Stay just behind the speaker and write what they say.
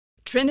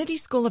Trinity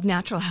School of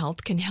Natural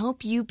Health can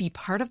help you be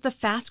part of the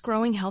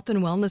fast-growing health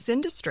and wellness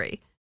industry.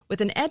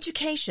 With an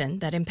education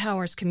that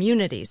empowers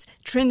communities,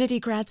 Trinity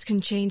grads can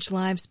change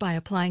lives by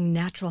applying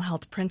natural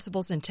health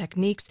principles and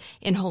techniques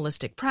in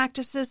holistic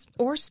practices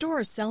or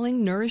stores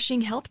selling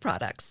nourishing health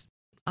products.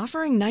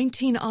 Offering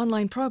 19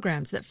 online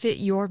programs that fit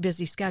your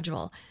busy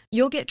schedule,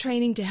 you'll get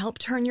training to help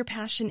turn your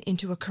passion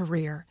into a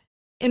career.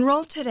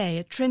 Enroll today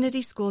at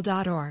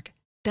trinityschool.org.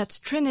 That's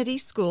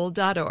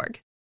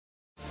trinityschool.org.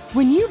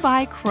 When you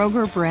buy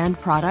Kroger brand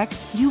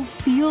products, you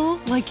feel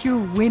like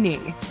you're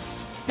winning.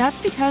 That's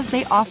because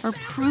they offer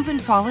proven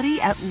quality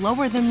at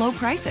lower than low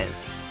prices.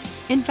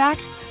 In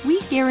fact,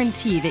 we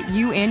guarantee that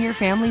you and your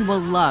family will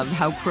love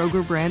how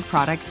Kroger brand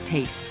products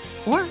taste,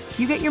 or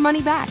you get your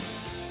money back.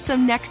 So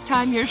next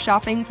time you're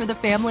shopping for the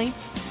family,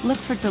 look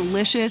for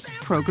delicious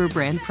Kroger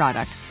brand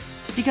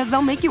products, because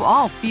they'll make you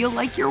all feel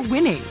like you're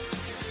winning.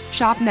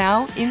 Shop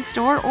now,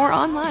 in-store, or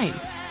online.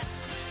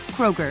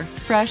 Kroger,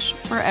 fresh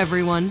for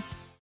everyone.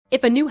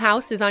 If a new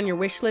house is on your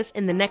wish list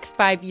in the next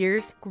 5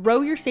 years,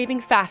 grow your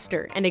savings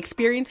faster and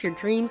experience your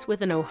dreams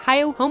with an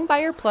Ohio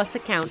Homebuyer Plus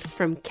account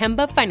from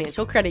Kemba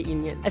Financial Credit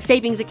Union. A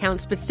savings account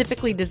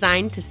specifically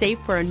designed to save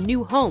for a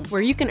new home,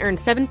 where you can earn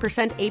 7%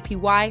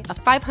 APY,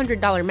 a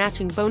 $500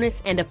 matching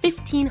bonus, and a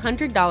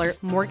 $1,500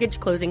 mortgage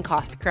closing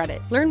cost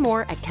credit. Learn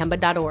more at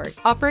Kemba.org.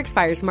 Offer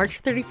expires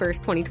March 31st,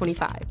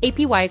 2025.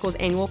 APY equals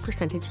annual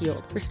percentage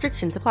yield.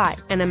 Restrictions apply.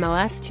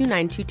 NMLS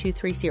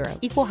 292230.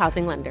 Equal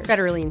housing lender.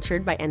 Federally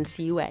insured by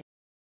NCUA.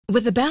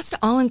 With the best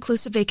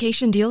all-inclusive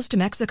vacation deals to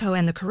Mexico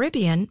and the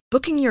Caribbean,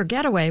 booking your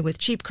getaway with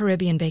Cheap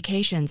Caribbean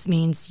Vacations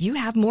means you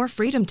have more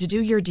freedom to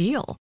do your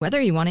deal. Whether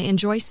you want to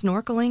enjoy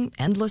snorkeling,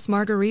 endless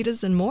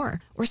margaritas, and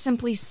more, or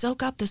simply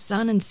soak up the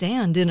sun and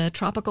sand in a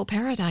tropical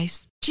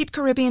paradise, Cheap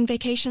Caribbean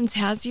Vacations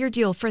has your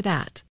deal for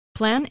that.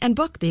 Plan and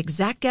book the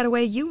exact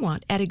getaway you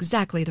want at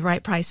exactly the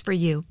right price for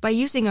you by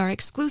using our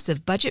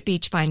exclusive Budget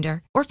Beach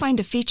Finder, or find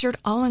a featured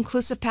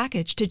all-inclusive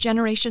package to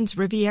Generations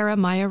Riviera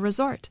Maya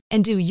Resort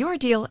and do your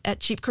deal at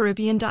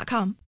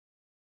cheapcaribbean.com.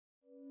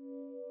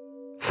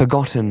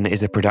 Forgotten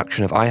is a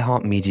production of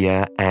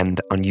iHeartMedia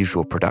and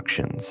Unusual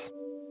Productions.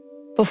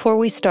 Before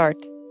we start,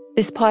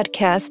 this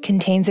podcast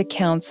contains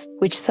accounts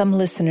which some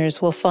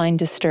listeners will find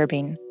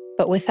disturbing,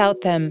 but without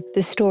them,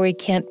 the story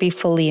can't be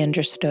fully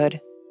understood.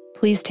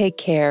 Please take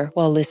care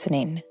while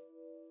listening.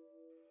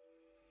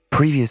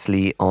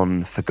 Previously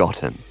on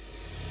Forgotten.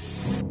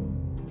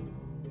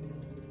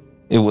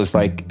 It was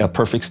like a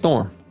perfect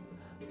storm.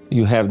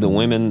 You have the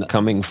women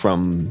coming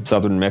from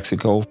southern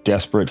Mexico,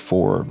 desperate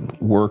for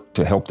work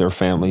to help their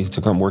families,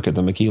 to come work at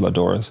the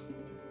maquiladoras.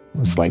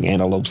 It's like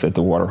antelopes at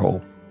the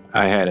waterhole.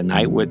 I had an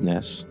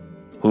eyewitness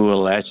who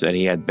alleged that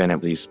he had been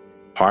at these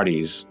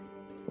parties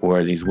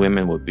where these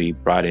women would be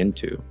brought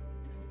into.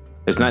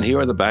 It's not here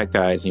are the bad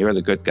guys and here are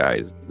the good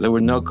guys. There were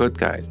no good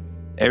guys.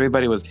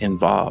 Everybody was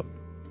involved.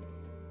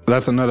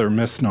 That's another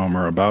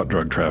misnomer about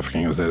drug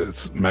trafficking, is that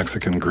it's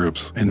Mexican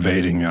groups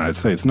invading the United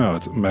States. No,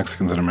 it's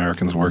Mexicans and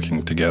Americans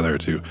working together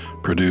to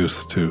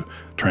produce, to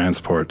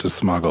transport, to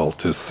smuggle,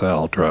 to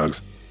sell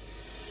drugs.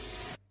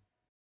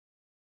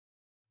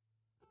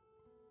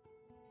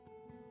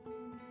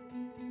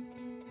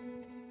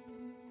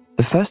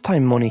 The first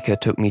time Monica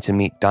took me to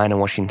meet Diana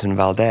Washington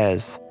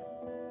Valdez,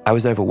 I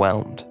was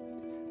overwhelmed.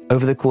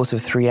 Over the course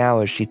of 3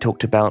 hours, she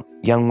talked about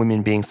young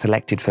women being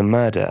selected for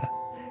murder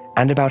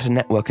and about a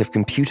network of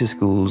computer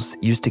schools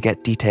used to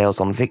get details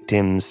on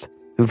victims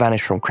who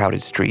vanished from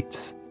crowded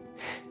streets.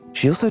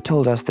 She also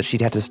told us that she'd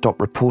had to stop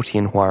reporting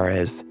in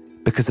Juarez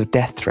because of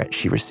death threats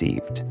she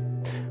received.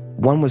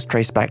 One was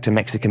traced back to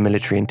Mexican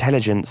military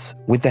intelligence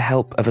with the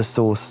help of a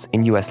source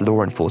in US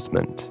law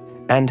enforcement.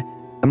 And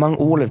among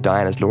all of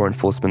Diana's law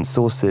enforcement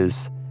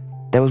sources,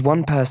 there was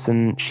one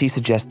person she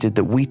suggested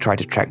that we try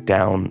to track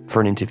down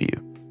for an interview.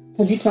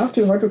 Have you talked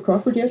to Hardrick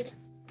Crawford yet?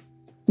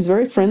 He's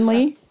very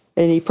friendly,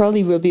 and he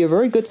probably will be a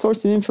very good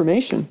source of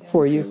information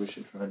for you. We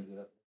should try to do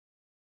that.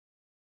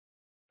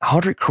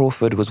 Hardrick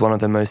Crawford was one of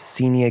the most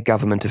senior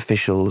government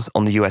officials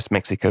on the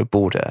US-Mexico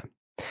border.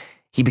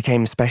 He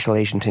became special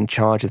agent in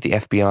charge of the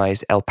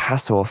FBI's El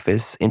Paso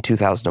office in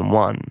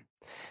 2001.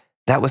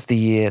 That was the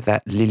year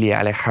that Lilia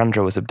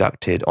Alejandra was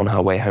abducted on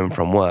her way home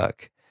from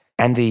work,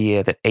 and the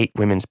year that 8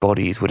 women's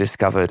bodies were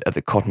discovered at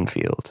the cotton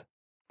field.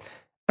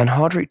 And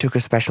Hardrick took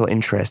a special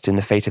interest in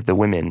the fate of the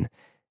women,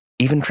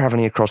 even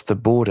traveling across the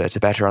border to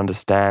better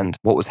understand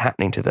what was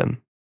happening to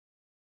them.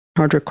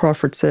 Hardrick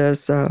Crawford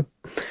says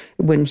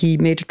when he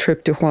made a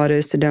trip to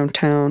Juarez, to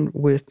downtown,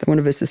 with one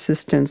of his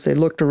assistants, they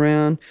looked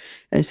around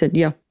and said,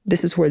 yeah,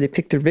 this is where they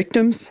pick their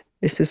victims,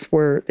 this is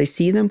where they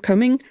see them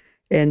coming,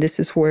 and this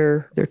is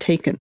where they're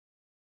taken.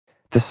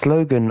 The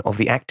slogan of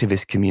the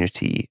activist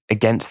community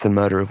against the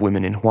murder of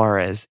women in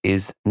Juarez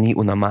is Ni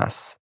una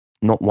más,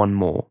 not one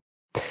more.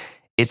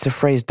 It's a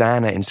phrase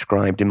Diana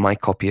inscribed in my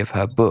copy of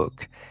her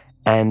book,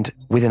 and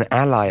with an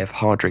ally of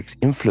Hardrick's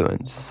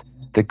influence,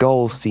 the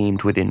goal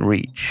seemed within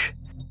reach.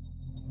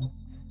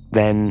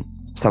 Then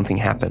something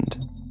happened.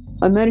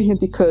 I met him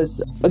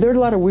because there are a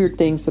lot of weird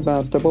things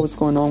about what was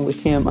going on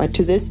with him.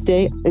 To this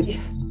day,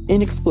 it's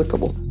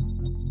inexplicable.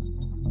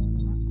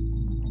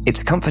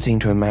 It's comforting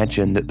to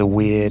imagine that the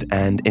weird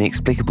and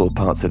inexplicable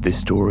parts of this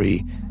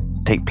story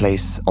take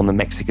place on the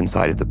Mexican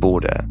side of the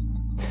border.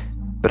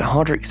 But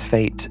Hardrick's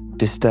fate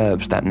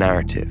disturbs that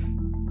narrative.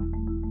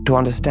 To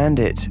understand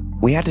it,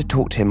 we had to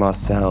talk to him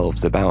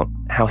ourselves about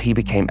how he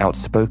became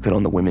outspoken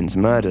on the women's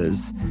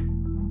murders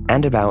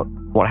and about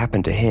what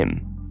happened to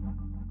him.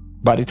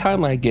 By the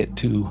time I get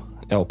to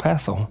El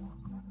Paso,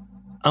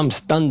 I'm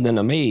stunned and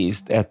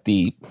amazed at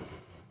the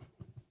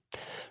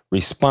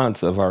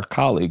response of our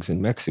colleagues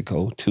in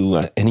Mexico to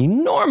an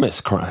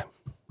enormous crime,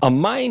 a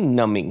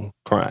mind-numbing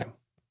crime,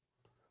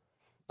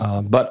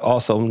 but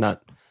also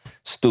not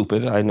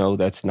stupid. I know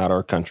that's not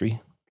our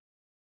country.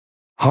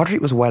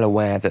 Hardrick was well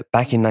aware that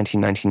back in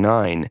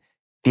 1999,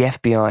 the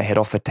FBI had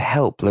offered to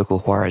help local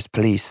Juarez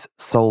police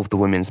solve the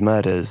women's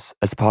murders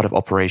as part of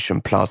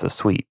Operation Plaza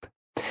Sweep.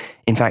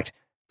 In fact,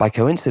 by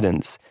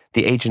coincidence,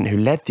 the agent who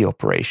led the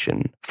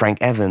operation, Frank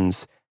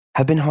Evans,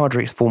 had been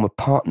Hardrick's former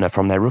partner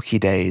from their rookie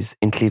days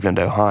in Cleveland,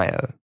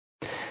 Ohio.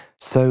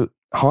 So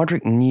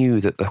Hardrick knew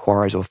that the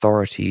Juarez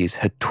authorities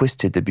had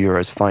twisted the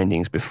Bureau's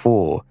findings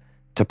before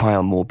to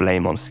pile more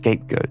blame on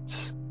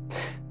scapegoats.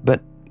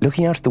 But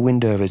looking out of the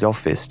window of his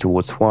office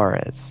towards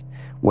Juarez,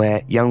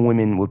 where young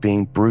women were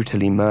being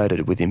brutally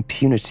murdered with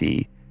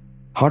impunity,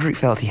 Hardrick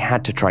felt he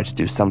had to try to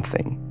do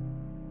something.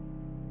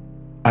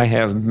 I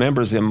have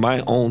members in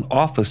my own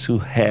office who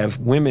have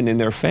women in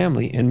their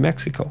family in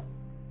Mexico.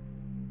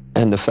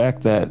 And the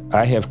fact that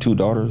I have 2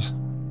 daughters,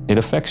 it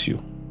affects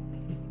you.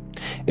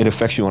 It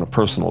affects you on a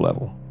personal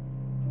level.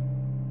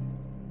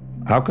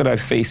 How could I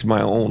face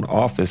my own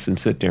office and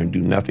sit there and do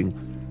nothing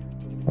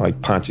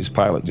like Pontius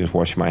Pilate, just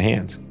wash my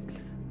hands?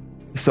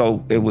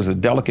 So it was a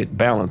delicate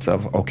balance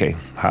of, okay,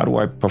 how do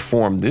I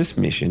perform this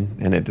mission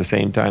and at the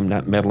same time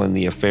not meddle in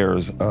the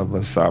affairs of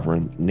a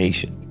sovereign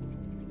nation?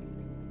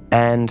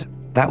 And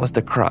that was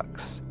the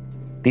crux.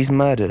 These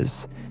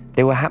murders,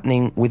 they were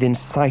happening within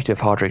sight of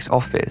Hardrick's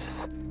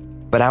office,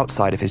 but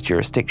outside of his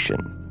jurisdiction.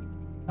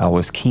 I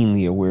was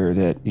keenly aware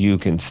that you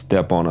can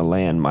step on a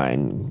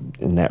landmine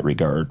in that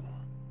regard.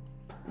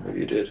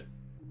 Maybe you did.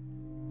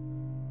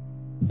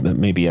 But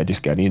maybe I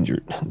just got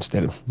injured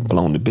instead of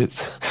blown to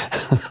bits.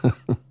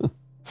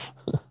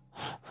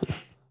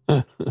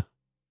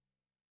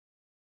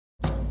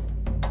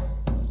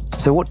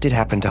 So what did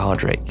happen to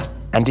Hardrick?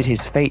 And did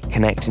his fate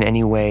connect in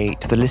any way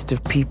to the list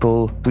of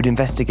people who'd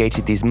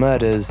investigated these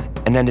murders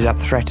and ended up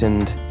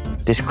threatened,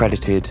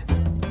 discredited,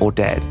 or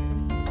dead?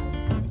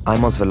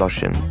 I'm Oz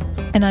Voloshin.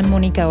 And I'm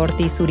Monica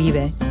Ortiz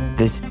Uribe.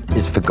 This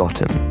is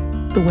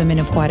Forgotten. The Women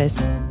of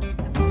Juarez.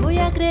 Voy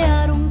a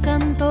crear un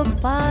canto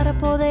para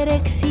poder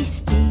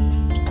existir,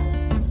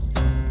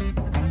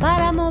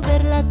 para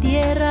mover la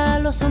tierra a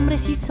los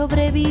hombres y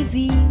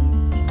sobrevivir.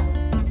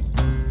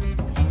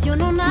 Yo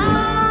no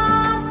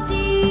nací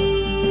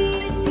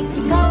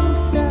sin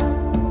causa,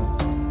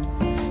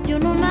 yo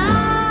no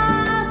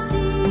nací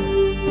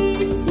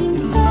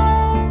sin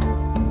fe.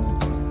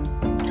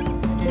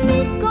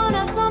 Mi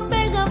corazón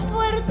pega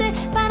fuerte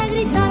para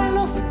gritar a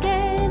los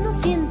que no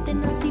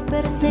sienten así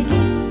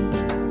perseguir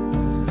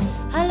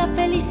a la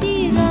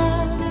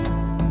felicidad.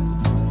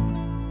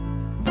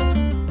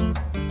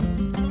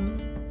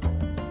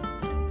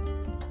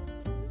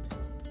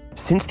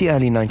 Since the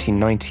early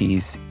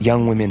 1990s,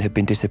 young women had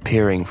been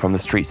disappearing from the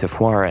streets of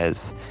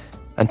Juarez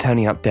and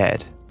turning up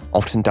dead,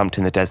 often dumped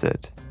in the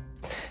desert.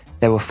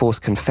 There were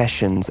forced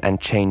confessions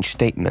and changed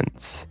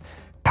statements.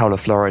 Paula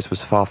Flores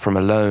was far from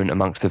alone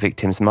amongst the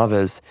victims'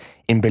 mothers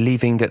in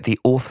believing that the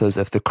authors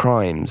of the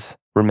crimes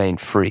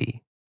remained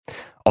free.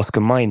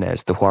 Oscar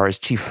Maynez, the Juarez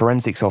chief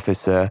forensics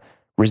officer,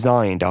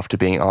 resigned after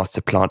being asked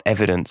to plant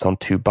evidence on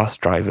 2 bus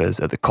drivers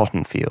at the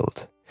cotton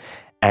field.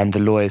 And the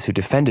lawyers who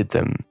defended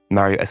them,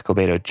 Mario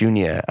Escobedo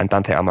Jr. and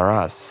Dante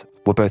Amaraz,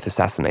 were both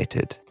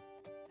assassinated.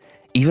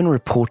 Even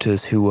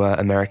reporters who were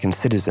American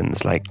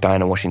citizens like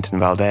Diana Washington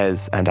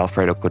Valdez and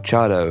Alfredo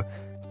Cochado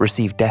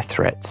received death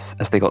threats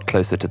as they got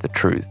closer to the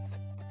truth.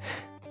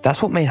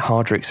 That's what made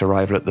Hardrick's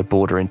arrival at the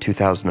border in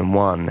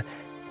 2001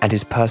 and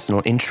his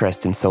personal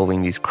interest in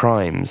solving these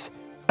crimes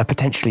a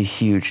potentially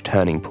huge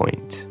turning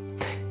point.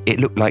 It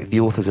looked like the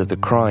authors of the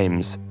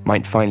crimes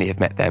might finally have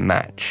met their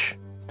match.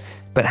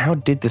 But how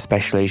did the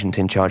special agent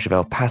in charge of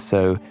El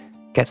Paso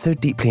get so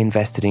deeply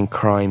invested in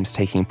crimes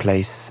taking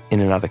place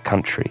in another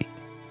country?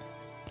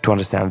 To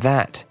understand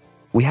that,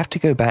 we have to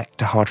go back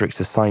to Hardrick's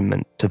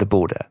assignment to the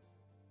border.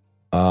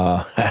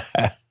 I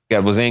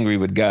was angry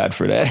with God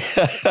for that.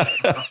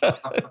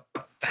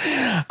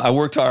 I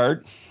worked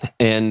hard,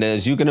 and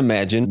as you can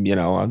imagine,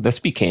 let's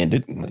be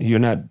candid, you're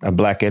not a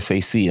black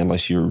SAC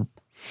unless you're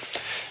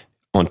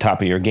on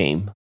top of your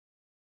game.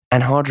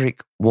 And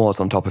Hardrick was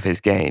on top of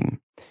his game.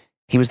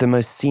 He was the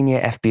most senior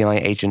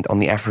FBI agent on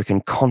the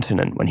African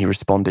continent when he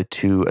responded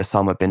to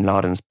Osama bin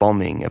Laden's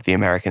bombing of the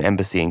American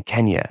embassy in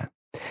Kenya.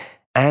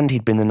 And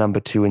he'd been the number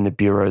 2 in the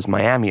Bureau's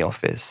Miami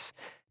office,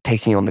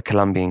 taking on the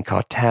Colombian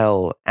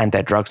cartel and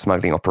their drug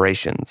smuggling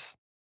operations.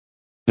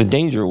 The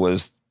danger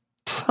was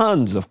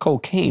tons of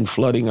cocaine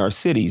flooding our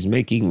cities,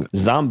 making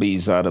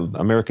zombies out of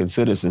American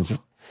citizens.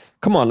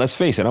 Come on, let's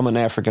face it, I'm an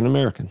African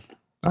American.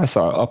 I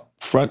saw up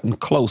front and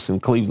close in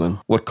Cleveland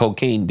what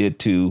cocaine did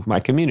to my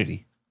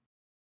community.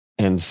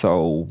 And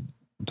so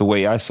the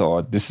way I saw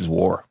it, this is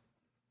war.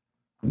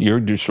 You're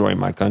destroying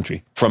my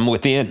country from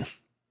within.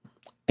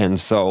 And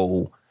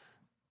so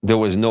there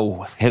was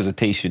no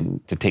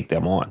hesitation to take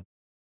them on.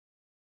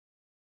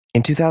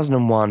 In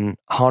 2001,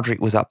 Hardrick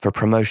was up for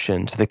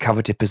promotion to the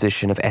coveted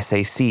position of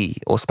SAC,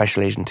 or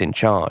Special Agent in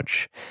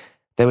Charge.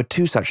 There were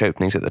 2 such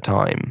openings at the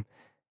time,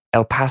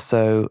 El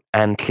Paso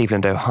and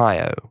Cleveland,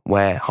 Ohio,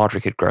 where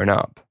Hardrick had grown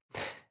up.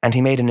 And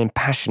he made an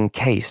impassioned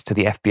case to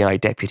the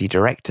FBI deputy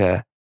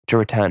director to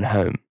return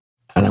home.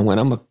 And I went,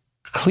 I'm a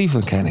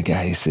Cleveland kind of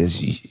guy. He says,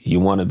 you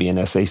want to be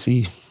an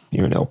SAC?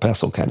 You're an El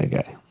Paso kind of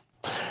guy.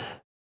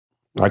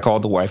 I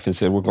called the wife and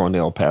said, we're going to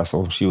El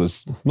Paso. She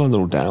was a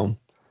little down.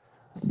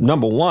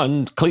 Number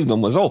 1,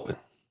 Cleveland was open,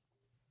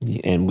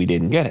 and we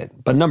didn't get it.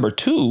 But number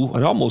 2,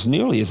 and almost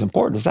nearly as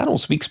important, is I don't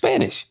speak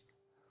Spanish.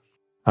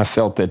 I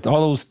felt that all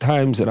those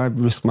times that I've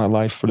risked my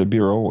life for the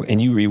Bureau, and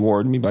you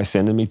reward me by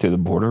sending me to the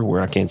border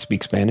where I can't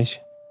speak Spanish.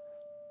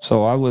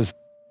 So I was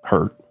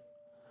hurt,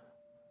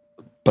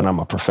 but I'm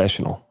a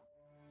professional.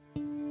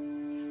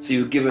 So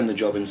you were given the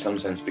job in some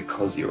sense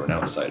because you were an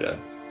outsider?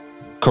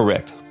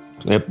 Correct.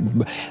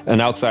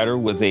 An outsider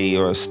with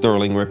a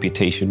sterling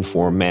reputation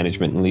for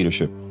management and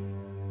leadership.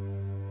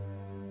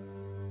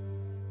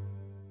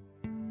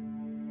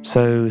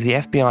 So the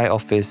FBI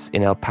office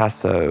in El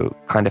Paso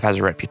kind of has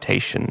a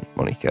reputation,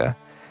 Monica.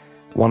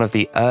 One of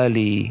the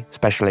early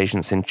special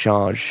agents in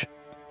charge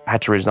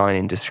had to resign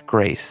in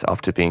disgrace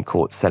after being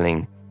caught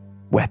selling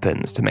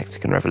weapons to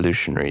Mexican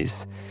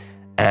revolutionaries.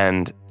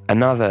 And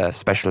another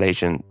special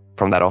agent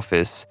from that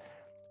office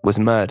was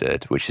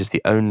murdered, which is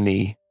the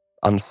only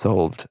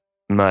unsolved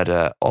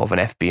murder of an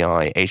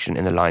FBI agent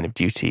in the line of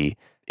duty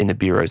in the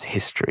Bureau's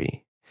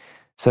history.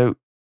 So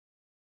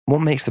what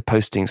makes the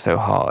posting so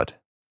hard?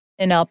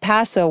 In El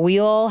Paso, we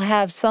all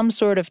have some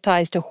sort of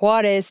ties to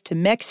Juarez, to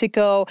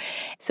Mexico,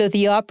 so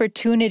the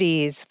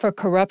opportunities for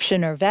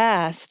corruption are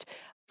vast.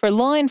 For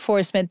law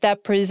enforcement,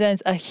 that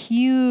presents a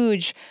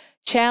huge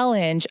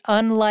challenge,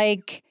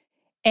 unlike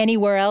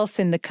anywhere else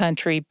in the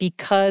country,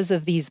 because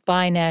of these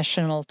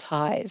binational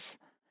ties.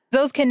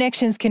 Those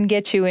connections can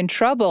get you in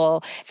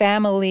trouble,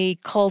 family,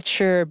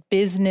 culture,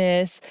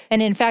 business.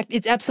 And in fact,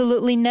 it's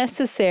absolutely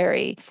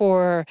necessary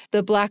for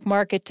the black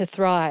market to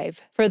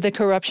thrive, for the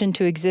corruption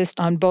to exist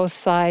on both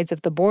sides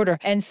of the border.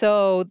 And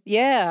so,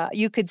 yeah,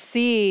 you could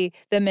see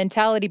the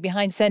mentality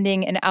behind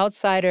sending an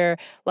outsider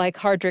like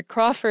Hardrick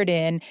Crawford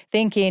in,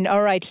 thinking,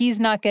 all right, he's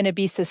not going to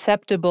be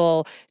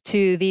susceptible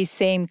to these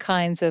same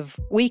kinds of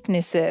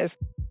weaknesses.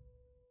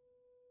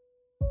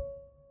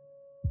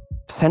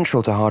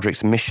 Central to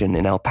Hardrick's mission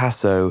in El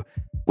Paso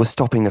was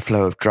stopping the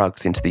flow of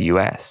drugs into the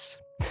US.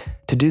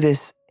 To do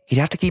this, he'd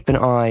have to keep an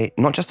eye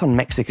not just on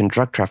Mexican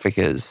drug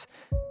traffickers,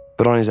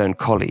 but on his own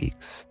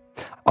colleagues.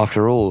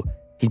 After all,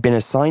 he'd been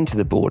assigned to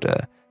the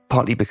border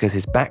partly because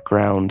his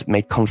background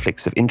made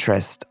conflicts of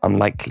interest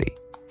unlikely.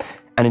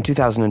 And in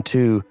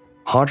 2002,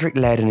 Hardrick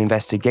led an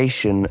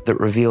investigation that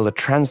revealed a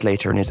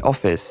translator in his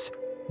office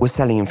was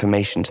selling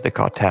information to the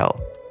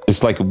cartel.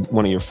 It's like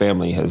one of your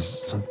family has,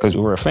 because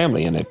we're a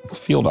family in a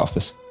field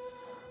office.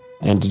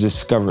 And to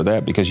discover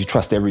that, because you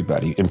trust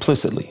everybody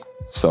implicitly.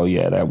 So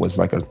yeah, that was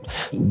like a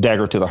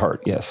dagger to the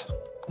heart, yes.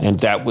 And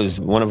that was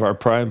one of our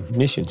prime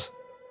missions,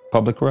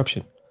 public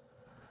corruption.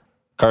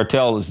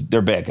 Cartels,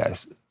 they're bad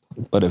guys.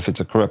 But if it's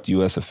a corrupt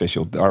U.S.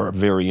 official, our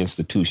very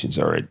institutions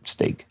are at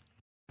stake.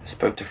 I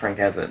spoke to Frank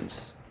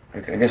Evans. I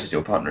guess it was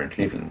your partner in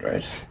Cleveland,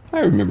 right? I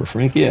remember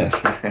Frank, yes.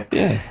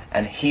 Yeah.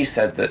 And he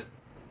said that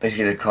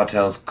basically the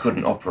cartels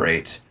couldn't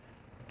operate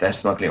their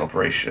smuggling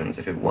operations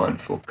if it weren't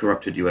for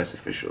corrupted U.S.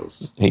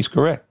 officials. He's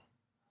correct.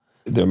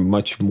 They're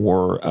much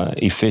more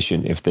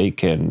efficient if they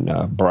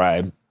can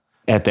bribe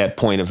at that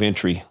point of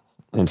entry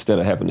instead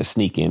of having to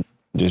sneak in,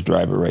 just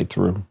drive it right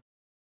through.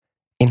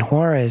 In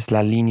Juarez,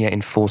 La Línea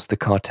enforced the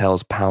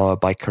cartel's power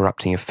by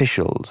corrupting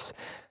officials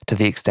to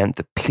the extent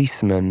that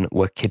policemen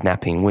were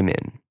kidnapping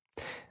women.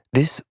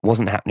 This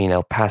wasn't happening in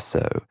El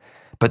Paso,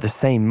 but the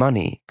same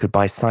money could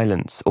buy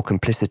silence or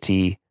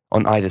complicity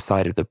on either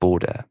side of the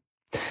border.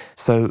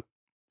 So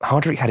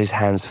Hardrick had his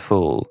hands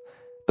full,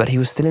 but he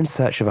was still in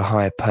search of a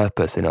higher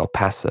purpose in El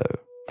Paso.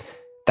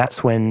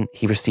 That's when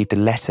he received a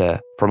letter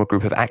from a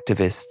group of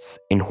activists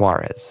in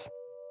Juarez.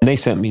 They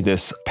sent me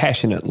this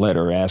passionate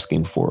letter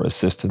asking for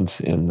assistance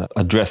in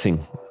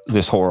addressing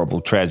this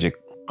horrible, tragic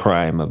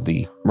crime of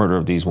the murder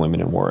of these women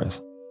in Juarez.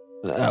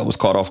 I was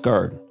caught off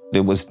guard.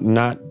 It was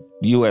not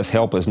U.S.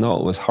 help us, no,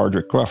 it was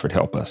Hardrick Crawford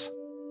help us.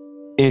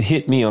 It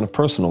hit me on a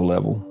personal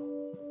level,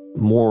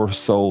 more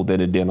so than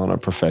it did on a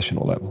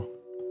professional level.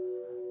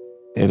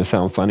 It'll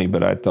sound funny,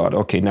 but I thought,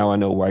 okay, now I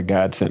know why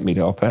God sent me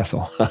to El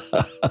Paso.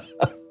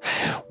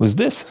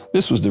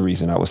 This was the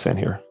reason I was sent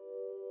here.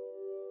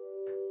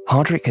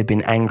 Hardrick had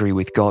been angry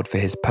with God for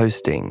his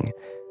posting,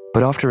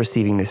 but after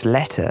receiving this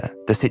letter,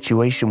 the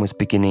situation was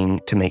beginning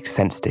to make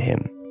sense to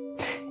him.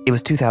 It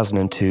was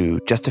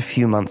 2002, just a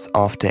few months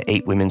after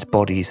 8 women's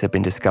bodies had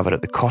been discovered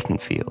at the cotton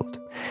field.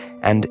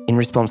 And in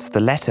response to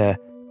the letter,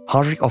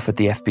 Hardrick offered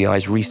the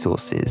FBI's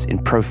resources in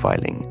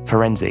profiling,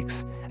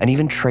 forensics, and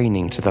even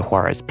training to the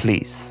Juarez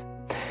police.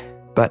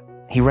 But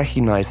he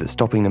recognized that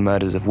stopping the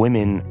murders of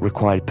women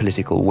required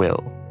political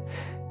will.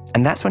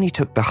 And that's when he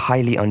took the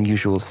highly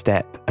unusual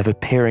step of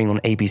appearing on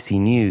ABC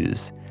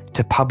News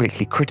to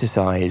publicly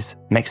criticize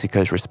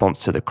Mexico's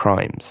response to the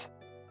crimes.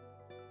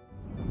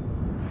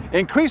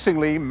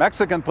 Increasingly,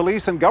 Mexican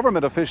police and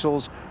government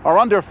officials are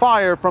under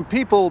fire from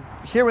people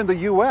here in the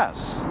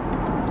U.S.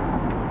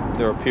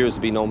 There appears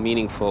to be no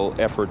meaningful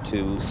effort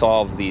to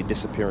solve the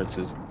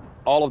disappearances.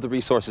 All of the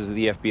resources of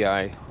the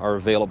FBI are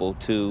available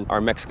to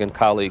our Mexican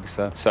colleagues,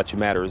 such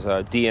matters,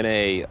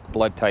 DNA,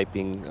 blood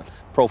typing,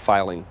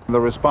 profiling. The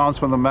response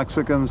from the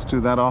Mexicans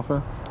to that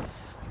offer?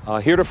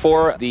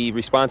 Heretofore, the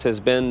response has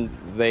been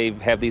they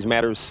have these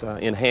matters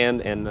in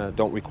hand and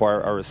don't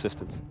require our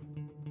assistance.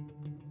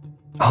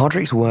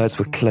 Hardrick's words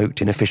were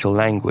cloaked in official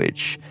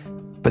language,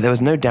 but there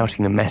was no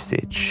doubting the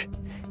message.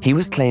 He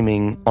was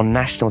claiming on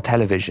national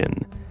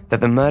television that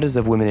the murders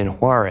of women in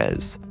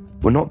Juarez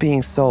were not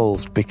being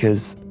solved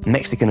because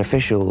Mexican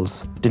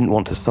officials didn't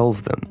want to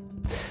solve them.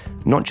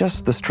 Not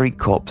just the street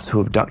cops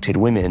who abducted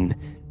women,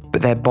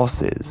 but their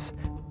bosses,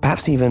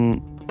 perhaps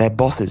even their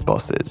bosses'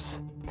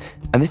 bosses.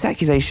 And this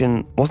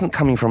accusation wasn't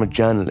coming from a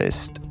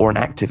journalist or an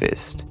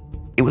activist.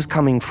 It was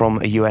coming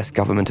from a US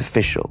government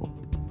official.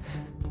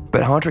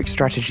 But Hardrick's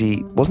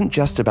strategy wasn't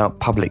just about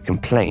public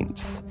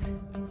complaints.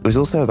 It was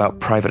also about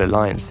private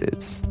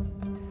alliances.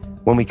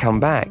 When we come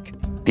back,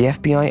 the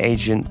FBI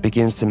agent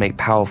begins to make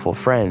powerful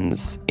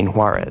friends in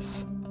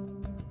Juarez.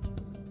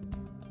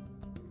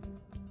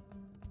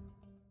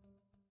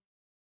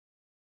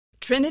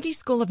 Trinity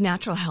School of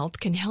Natural Health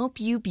can help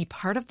you be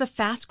part of the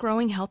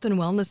fast-growing health and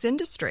wellness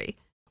industry.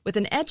 With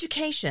an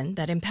education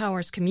that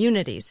empowers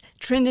communities,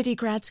 Trinity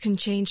grads can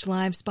change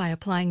lives by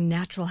applying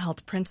natural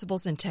health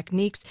principles and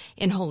techniques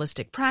in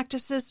holistic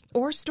practices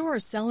or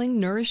stores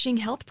selling nourishing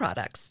health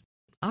products.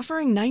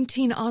 Offering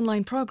 19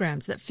 online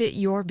programs that fit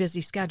your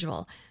busy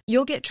schedule,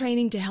 you'll get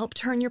training to help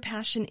turn your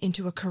passion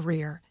into a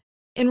career.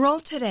 Enroll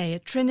today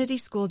at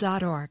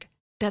trinityschool.org.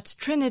 That's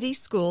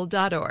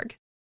trinityschool.org.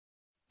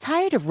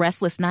 Tired of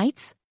restless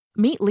nights?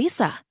 Meet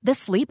Leesa, the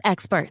sleep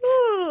experts.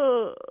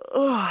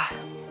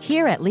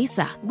 Here at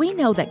Leesa, we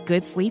know that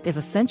good sleep is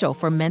essential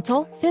for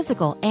mental,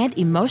 physical, and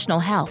emotional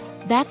health.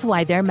 That's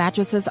why their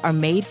mattresses are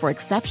made for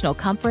exceptional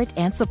comfort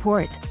and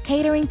support,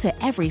 catering to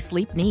every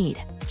sleep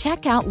need.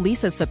 Check out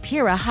Leesa's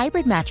Sapira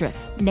Hybrid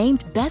Mattress,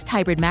 named Best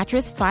Hybrid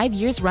Mattress 5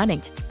 years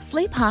running.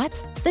 Sleep hot?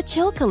 The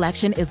Chill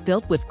Collection is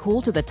built with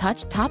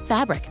cool-to-the-touch top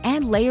fabric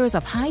and layers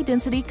of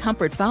high-density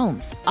comfort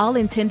foams, all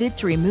intended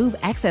to remove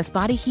excess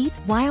body heat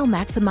while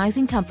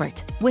maximizing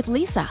comfort. With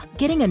Leesa,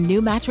 getting a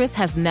new mattress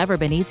has never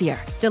been easier.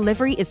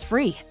 Delivery is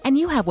free, and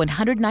you have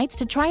 100 nights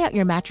to try out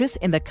your mattress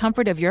in the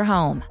comfort of your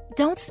home.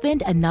 Don't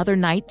spend another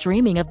night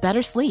dreaming of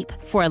better sleep.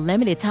 For a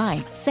limited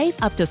time,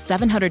 save up to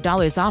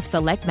 $700 off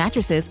select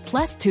mattresses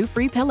plus 2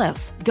 free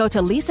pillows. Go to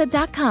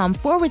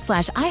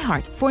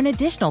leesa.com/iHeart for an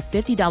additional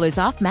 $50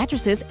 off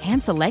mattresses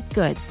and select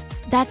goods.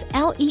 That's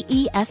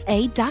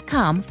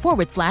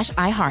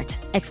leesa.com/iHeart.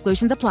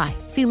 Exclusions apply.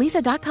 See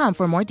leesa.com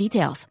for more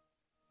details.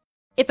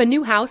 If a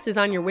new house is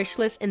on your wish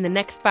list in the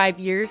next 5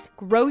 years,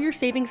 grow your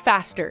savings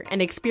faster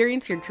and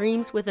experience your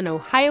dreams with an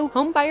Ohio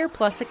Homebuyer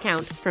Plus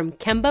account from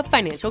Kemba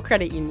Financial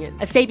Credit Union.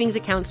 A savings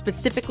account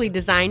specifically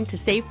designed to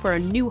save for a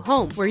new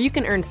home where you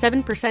can earn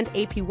 7%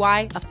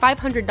 APY, a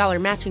 $500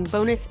 matching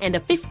bonus, and a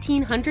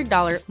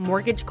 $1,500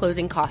 mortgage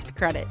closing cost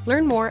credit.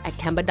 Learn more at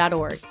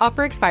Kemba.org.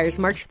 Offer expires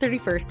March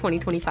 31st,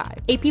 2025.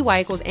 APY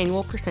equals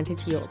annual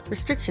percentage yield.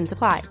 Restrictions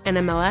apply.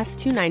 NMLS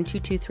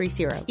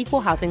 292230.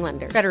 Equal housing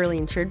lender. Federally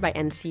insured by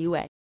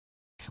NCUA.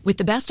 With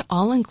the best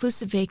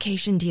all-inclusive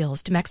vacation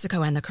deals to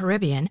Mexico and the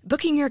Caribbean,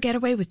 booking your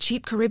getaway with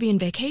Cheap Caribbean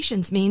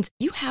Vacations means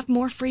you have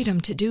more freedom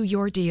to do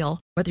your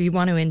deal. Whether you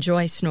want to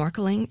enjoy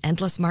snorkeling,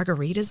 endless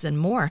margaritas, and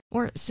more,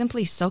 or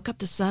simply soak up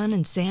the sun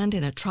and sand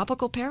in a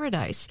tropical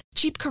paradise,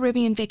 Cheap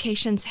Caribbean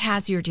Vacations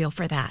has your deal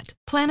for that.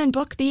 Plan and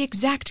book the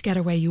exact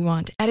getaway you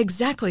want at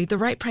exactly the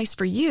right price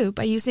for you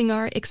by using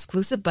our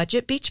exclusive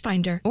budget beach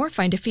finder, or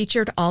find a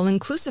featured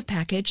all-inclusive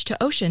package to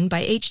Ocean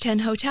by H10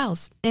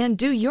 Hotels, and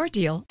do your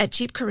deal at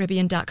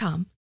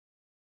cheapcaribbean.com.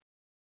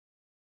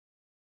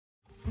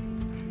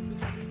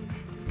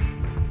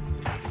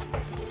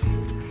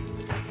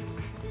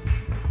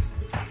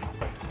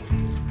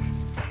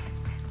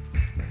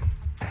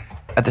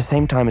 At the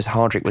same time as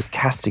Hardrick was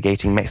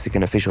castigating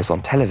Mexican officials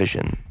on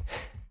television,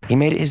 he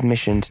made it his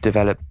mission to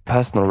develop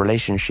personal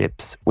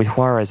relationships with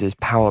Juarez's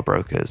power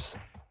brokers.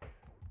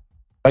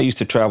 I used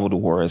to travel to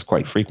Juarez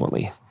quite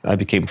frequently. I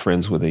became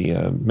friends with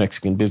a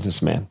Mexican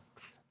businessman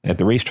at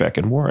the racetrack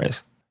in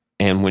Juarez.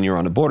 And when you're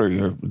on the border,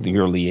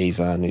 your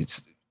liaison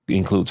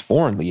includes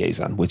foreign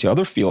liaison, which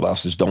other field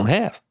officers don't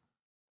have.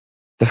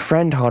 The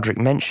friend Hardrick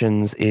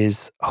mentions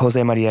is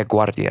Jose Maria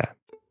Guardia.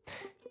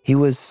 He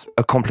was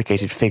a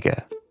complicated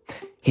figure.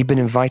 He'd been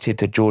invited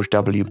to George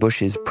W.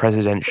 Bush's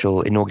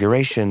presidential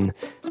inauguration,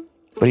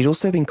 but he'd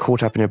also been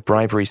caught up in a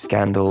bribery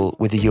scandal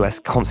with a US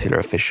consular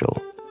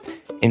official.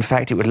 In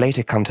fact, it would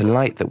later come to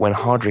light that when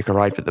Hardrick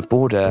arrived at the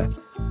border,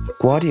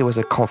 Guardia was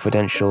a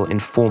confidential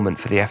informant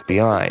for the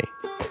FBI.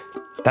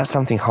 That's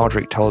something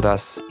Hardrick told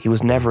us he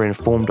was never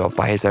informed of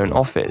by his own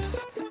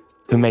office,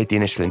 who made the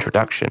initial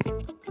introduction.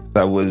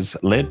 I was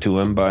led to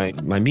him by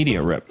my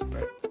media rep,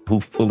 who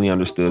fully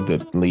understood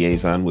that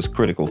liaison was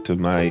critical to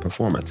my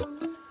performance.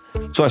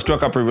 So I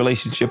struck up a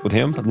relationship with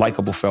him, a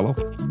likable fellow,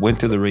 went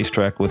to the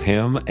racetrack with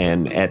him,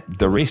 and at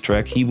the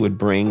racetrack, he would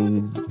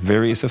bring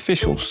various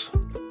officials.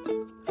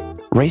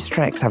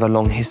 Racetracks have a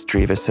long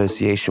history of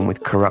association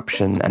with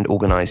corruption and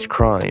organized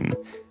crime,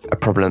 a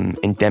problem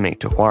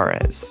endemic to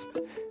Juarez.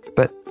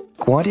 But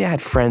Guardia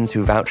had friends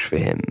who vouched for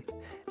him,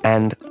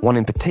 and one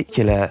in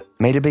particular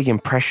made a big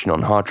impression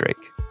on Hardrick.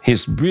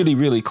 His really,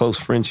 really close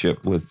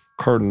friendship with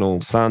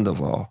Cardinal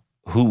Sandoval,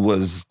 who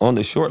was on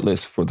the short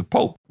list for the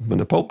Pope when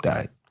the Pope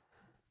died.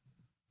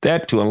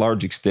 That, to a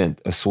large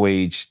extent,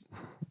 assuaged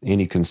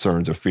any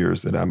concerns or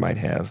fears that I might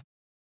have.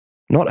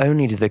 Not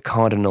only did the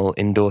Cardinal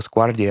endorse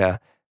Guardia,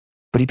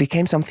 but he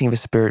became something of a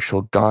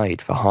spiritual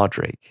guide for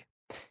Hardrick.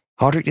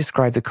 Hardrick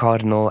described the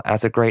Cardinal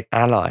as a great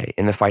ally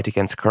in the fight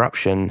against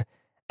corruption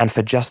and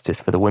for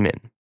justice for the women.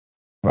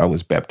 I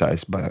was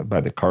baptized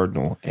by the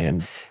Cardinal,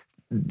 and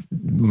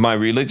my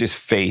religious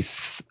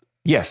faith,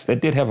 yes, that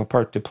did have a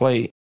part to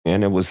play.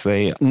 And it was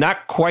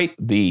not quite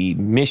the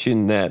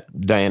mission that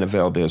Diana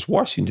Valdez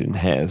Washington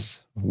has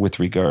with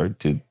regard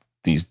to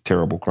these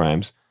terrible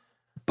crimes,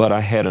 but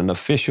I had an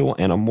official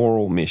and a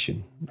moral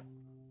mission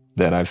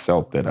that I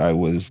felt that I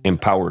was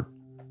empowered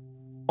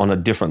on a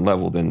different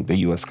level than the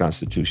U.S.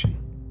 Constitution.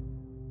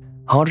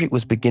 Hardrick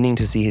was beginning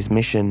to see his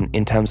mission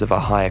in terms of a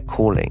higher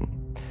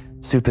calling,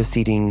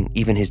 superseding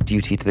even his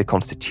duty to the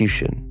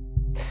Constitution.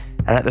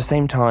 And at the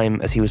same time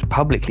as he was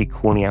publicly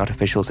calling out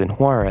officials in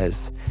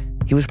Juarez,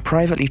 he was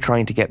privately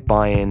trying to get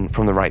buy-in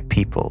from the right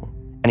people,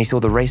 and he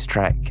saw the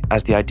racetrack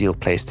as the ideal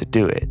place to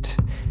do it.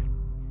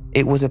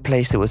 It was a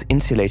place that was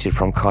insulated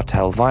from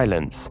cartel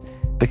violence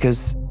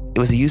because it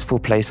was a useful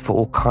place for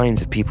all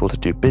kinds of people to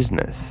do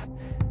business.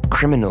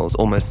 Criminals,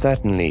 almost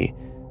certainly,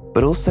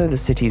 but also the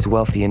city's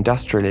wealthy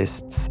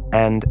industrialists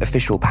and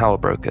official power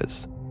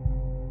brokers.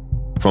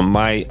 From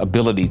my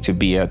ability to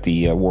be at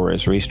the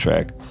Juarez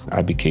racetrack,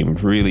 I became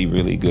really,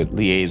 really good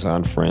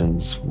liaison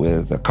friends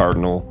with the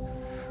Cardinal,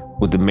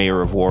 with the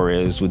mayor of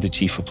Juarez, with the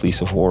chief of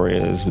police of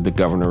Juarez, with the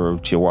governor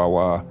of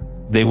Chihuahua.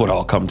 They would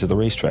all come to the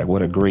racetrack.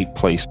 What a great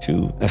place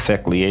to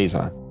effect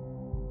liaison.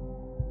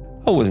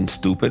 I wasn't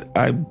stupid.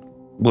 I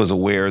was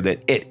aware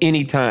that at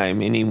any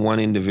time, any one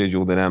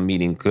individual that I'm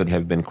meeting could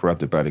have been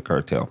corrupted by the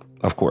cartel,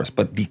 of course.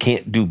 But you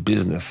can't do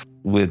business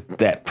with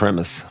that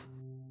premise.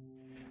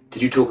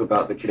 Did you talk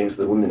about the killings of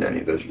the women in any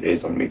of those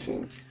liaison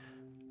meetings?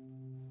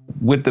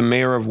 With the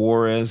mayor of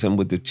Juarez and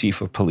with the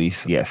chief of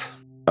police, yes.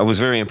 I was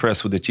very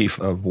impressed with the chief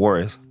of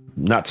Juarez,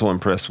 not so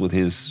impressed with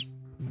his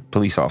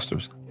police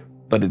officers.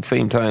 But at the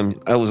same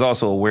time, I was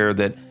also aware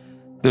that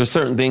there are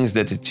certain things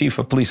that the chief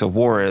of police of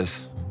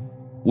Juarez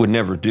would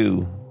never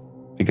do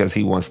because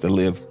he wants to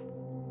live.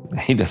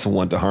 He doesn't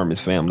want to harm his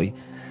family.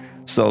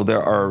 So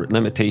there are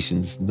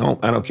limitations. No,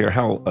 I don't care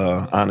how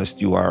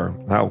honest you are,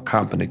 how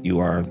competent you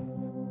are,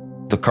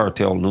 the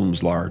cartel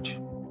looms large.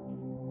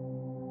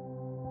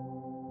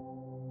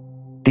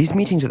 These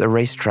meetings at the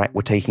racetrack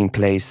were taking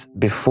place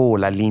before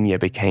La Línea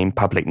became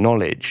public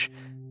knowledge,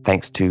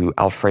 thanks to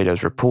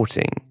Alfredo's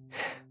reporting.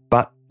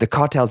 But the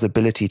cartel's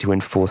ability to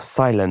enforce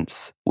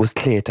silence was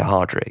clear to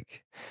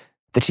Hardrick.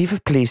 The chief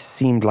of police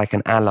seemed like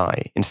an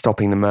ally in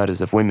stopping the murders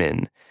of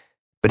women,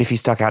 but if he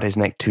stuck out his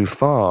neck too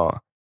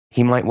far,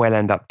 he might well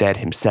end up dead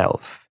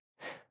himself.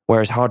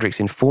 Whereas Hardrick's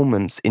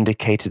informants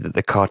indicated that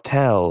the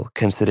cartel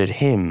considered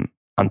him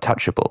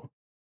untouchable.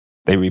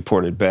 They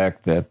reported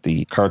back that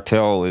the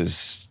cartel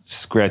is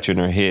scratching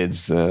their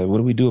heads. What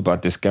do we do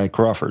about this guy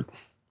Crawford?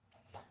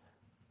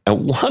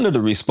 And one of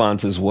the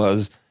responses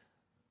was,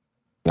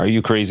 are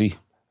you crazy?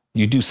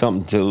 You do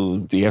something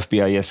to the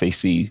FBI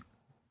SAC.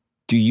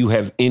 Do you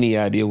have any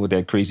idea what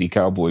that crazy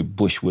cowboy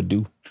Bush would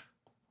do?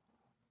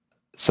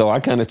 So I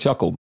kind of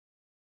chuckled.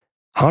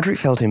 Hardrick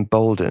felt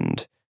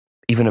emboldened,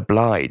 even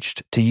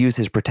obliged, to use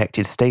his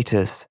protected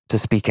status to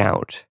speak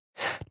out,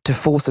 to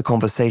force a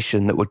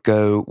conversation that would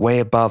go way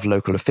above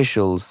local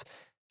officials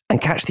and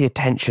catch the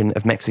attention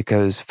of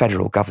Mexico's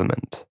federal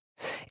government.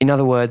 In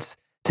other words,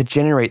 to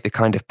generate the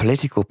kind of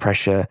political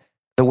pressure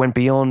that went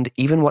beyond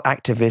even what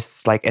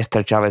activists like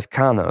Esther Chavez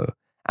Cano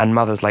and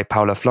mothers like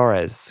Paula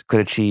Flores could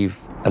achieve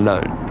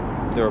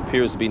alone. There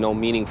appears to be no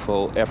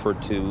meaningful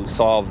effort to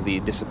solve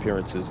the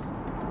disappearances.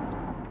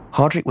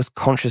 Hardrick was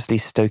consciously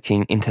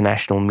stoking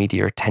international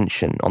media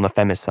attention on the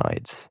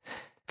femicides.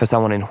 For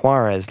someone in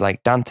Juarez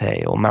like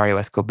Dante or Mario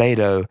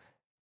Escobedo,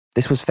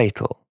 this was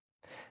fatal.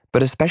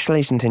 But as special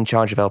agent in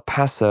charge of El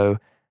Paso,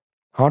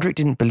 Hardrick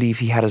didn't believe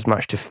he had as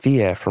much to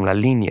fear from La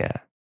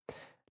Línea.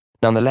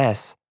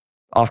 Nonetheless,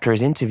 after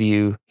his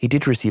interview, he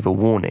did receive a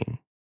warning.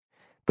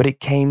 But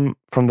it came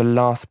from the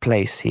last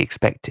place he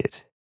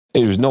expected.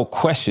 There was no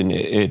question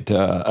it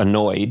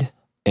annoyed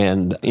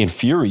and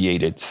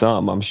infuriated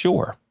some, I'm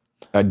sure.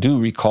 I do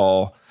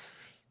recall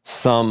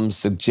some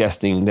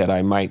suggesting that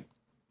I might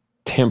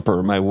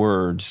temper my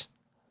words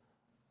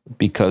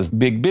because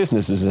big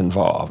business is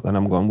involved. And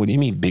I'm going, what do you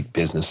mean big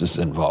business is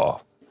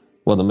involved?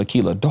 Well, the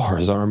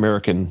maquiladoras are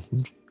American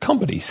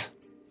companies.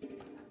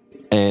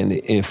 And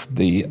if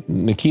the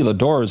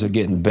maquiladoras are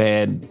getting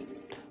bad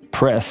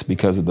press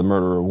because of the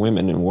murder of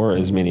women in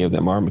Juarez, many of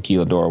them are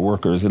maquiladora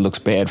workers, it looks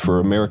bad for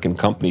American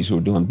companies who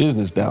are doing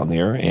business down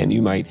there, and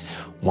you might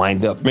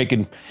wind up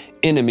making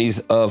enemies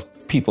of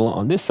people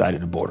on this side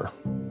of the border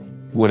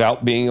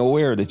without being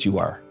aware that you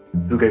are.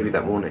 Who gave you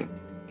that warning?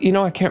 You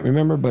know, I can't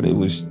remember, but it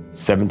was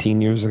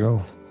 17 years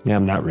ago. Yeah,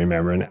 I'm not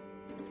remembering it.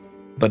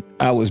 But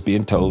I was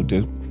being told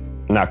to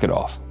knock it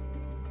off.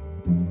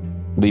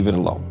 Leave it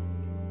alone.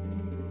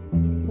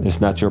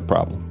 It's not your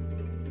problem.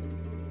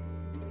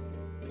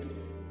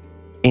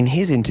 In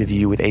his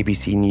interview with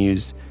ABC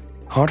News,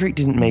 Hardrick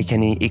didn't make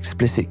any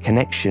explicit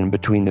connection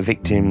between the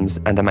victims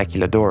and the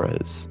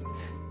maquiladoras.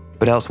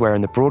 But elsewhere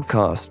in the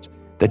broadcast,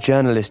 the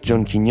journalist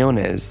John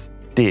Quiñones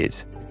did.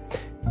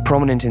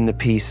 Prominent in the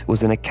piece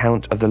was an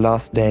account of the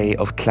last day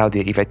of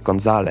Claudia Yvette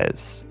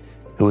Gonzalez,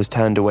 who was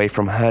turned away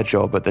from her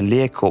job at the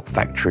Learcorp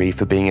factory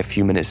for being a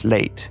few minutes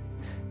late.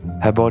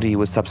 Her body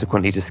was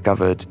subsequently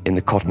discovered in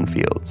the cotton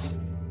fields.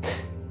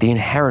 The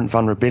inherent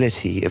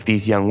vulnerability of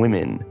these young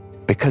women,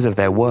 because of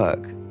their work,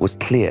 was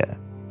clear.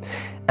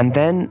 And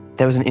then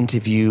there was an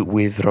interview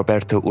with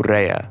Roberto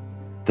Urrea,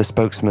 the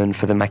spokesman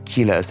for the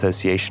Maquila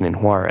Association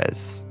in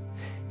Juarez.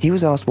 He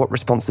was asked what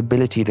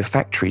responsibility the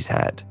factories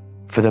had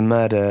for the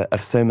murder of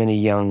so many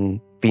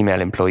young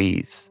female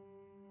employees.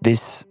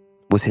 This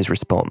was his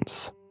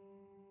response.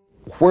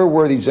 Where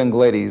were these young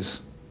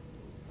ladies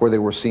where they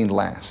were seen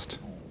last?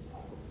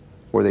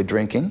 Were they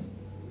drinking?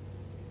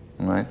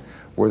 Right?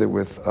 Were they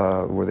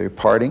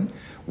partying?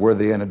 Were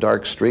they in a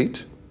dark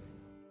street?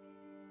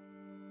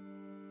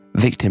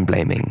 Victim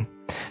blaming,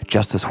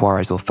 just as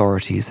Juarez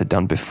authorities had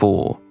done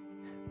before,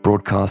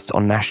 broadcast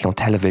on national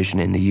television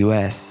in the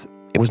US,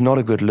 it was not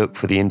a good look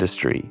for the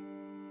industry.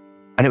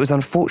 And it was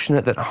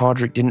unfortunate that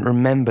Hardrick didn't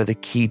remember the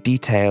key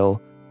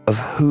detail of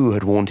who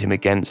had warned him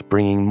against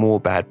bringing more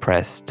bad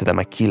press to the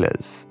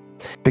maquilas,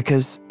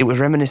 because it was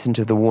reminiscent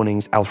of the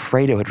warnings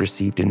Alfredo had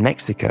received in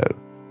Mexico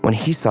when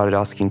he started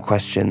asking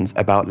questions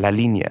about La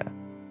Línea.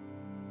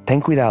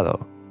 Ten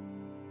cuidado.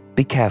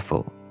 Be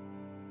careful.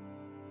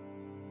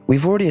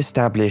 We've already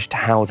established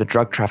how the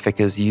drug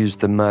traffickers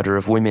used the murder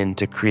of women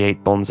to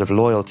create bonds of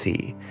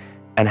loyalty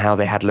and how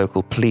they had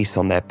local police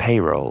on their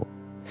payroll.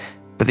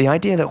 But the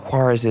idea that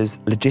Juarez's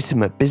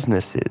legitimate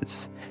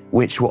businesses,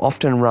 which were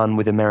often run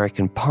with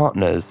American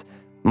partners,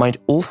 might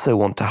also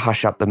want to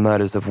hush up the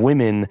murders of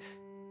women,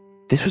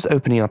 this was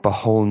opening up a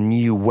whole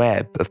new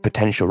web of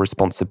potential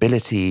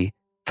responsibility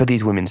for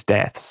these women's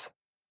deaths.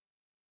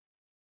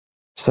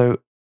 So,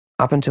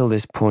 up until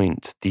this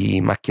point,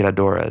 the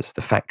maquiladoras,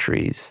 the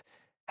factories,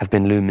 have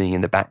been looming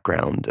in the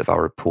background of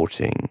our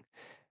reporting.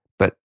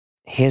 But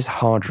here's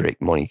Hardrick,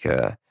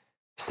 Monica,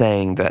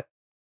 saying that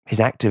his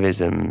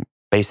activism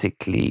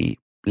basically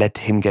led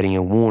to him getting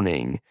a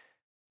warning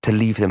to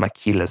leave the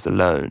maquilas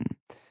alone.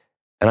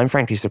 And I'm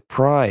frankly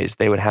surprised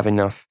they would have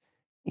enough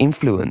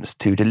influence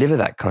to deliver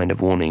that kind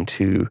of warning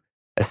to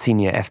a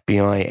senior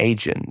FBI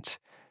agent.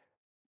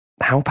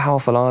 How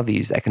powerful are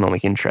these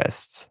economic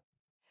interests?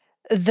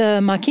 The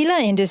maquila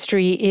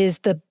industry is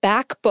the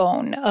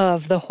backbone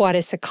of the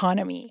Juarez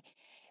economy.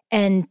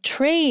 And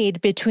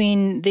trade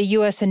between the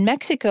U.S. and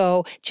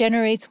Mexico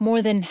generates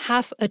more than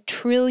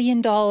 $500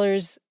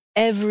 billion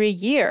every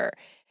year.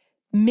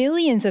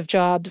 Millions of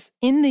jobs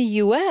in the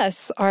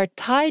U.S. are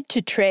tied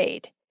to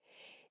trade.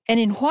 And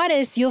in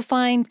Juarez, you'll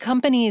find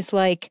companies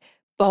like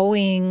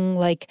Boeing,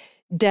 like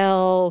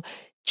Dell,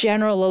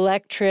 General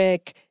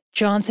Electric,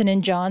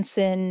 Johnson &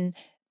 Johnson,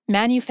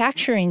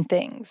 manufacturing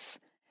things.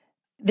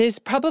 There's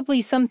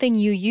probably something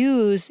you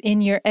use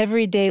in your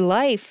everyday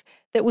life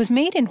that was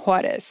made in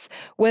Juarez,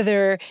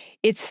 whether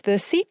it's the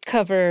seat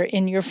cover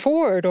in your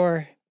Ford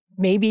or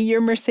maybe your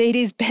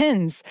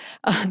Mercedes-Benz,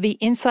 the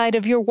inside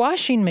of your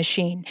washing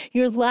machine,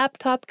 your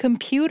laptop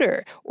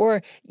computer,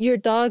 or your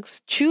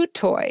dog's chew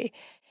toy.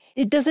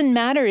 It doesn't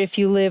matter if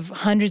you live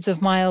hundreds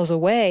of miles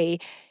away,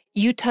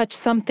 you touch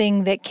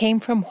something that came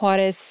from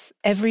Juarez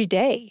every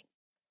day.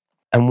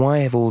 And why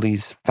have all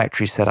these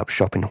factories set up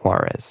shop in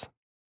Juarez?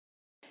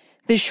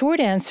 The short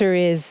answer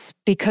is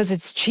because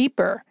it's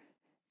cheaper.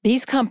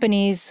 These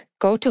companies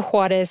go to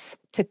Juarez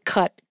to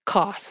cut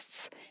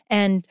costs.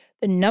 And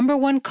the number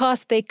one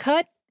cost they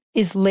cut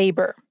is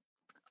labor.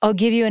 I'll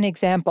give you an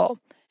example.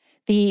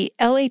 The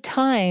LA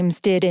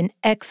Times did an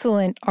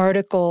excellent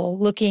article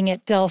looking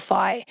at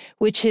Delphi,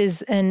 which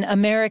is an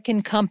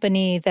American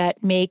company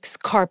that makes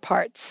car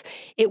parts.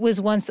 It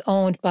was once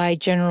owned by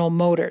General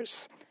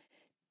Motors.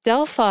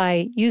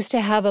 Delphi used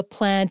to have a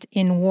plant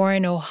in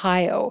Warren,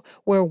 Ohio,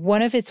 where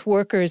one of its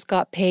workers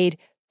got paid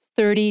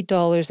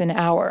 $30 an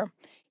hour.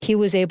 He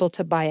was able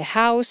to buy a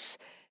house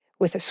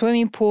with a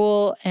swimming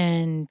pool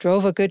and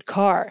drove a good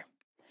car.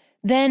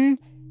 Then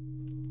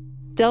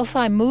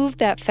Delphi moved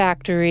that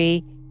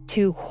factory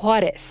to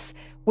Juarez,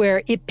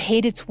 where it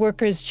paid its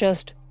workers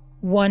just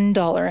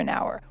 $1 an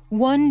hour.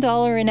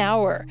 $1 an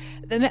hour.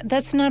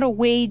 That's not a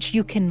wage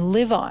you can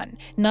live on.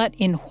 Not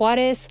in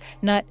Juarez,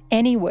 not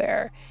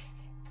anywhere.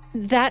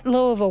 That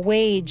low of a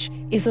wage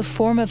is a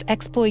form of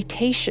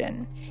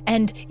exploitation,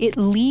 and it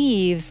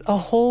leaves a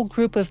whole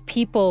group of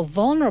people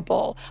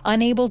vulnerable,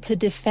 unable to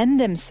defend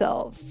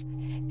themselves.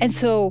 And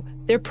so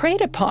they're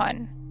preyed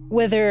upon,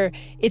 whether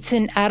it's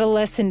an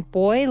adolescent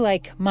boy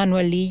like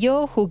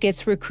Manuelillo who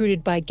gets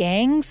recruited by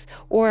gangs,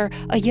 or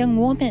a young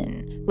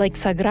woman like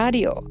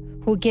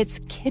Sagrario who gets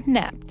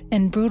kidnapped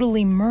and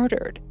brutally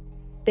murdered.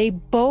 They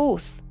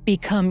both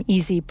become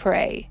easy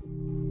prey.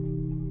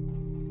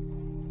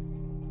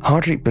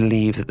 Hardrick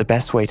believed that the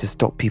best way to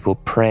stop people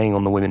preying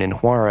on the women in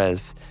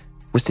Juarez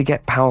was to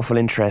get powerful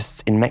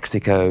interests in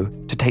Mexico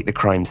to take the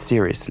crime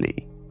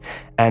seriously.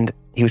 And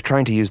he was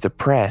trying to use the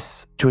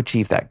press to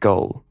achieve that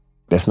goal.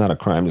 That's not a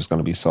crime that's going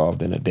to be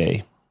solved in a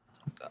day.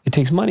 It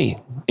takes money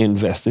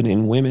invested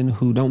in women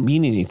who don't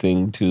mean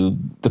anything to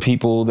the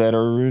people that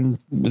are in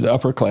the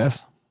upper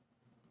class.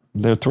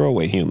 They're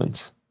throwaway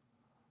humans.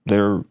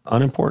 They're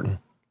unimportant.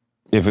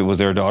 If it was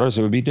their daughters,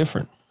 it would be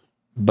different.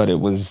 But it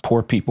was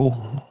poor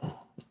people.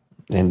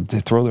 And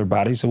to throw their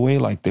bodies away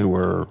like they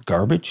were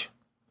garbage,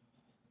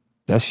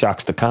 that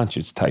shocks the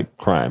conscience type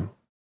crime.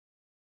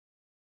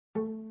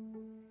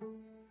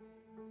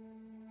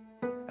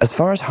 As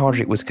far as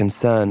Hardrick was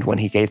concerned when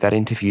he gave that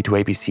interview to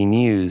ABC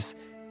News,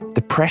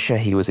 the pressure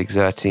he was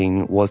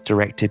exerting was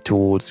directed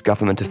towards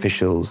government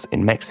officials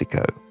in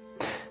Mexico.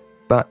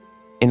 But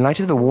in light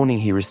of the warning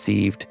he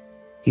received,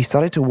 he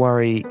started to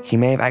worry he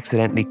may have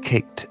accidentally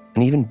kicked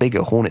an even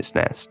bigger hornet's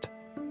nest.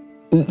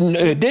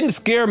 It didn't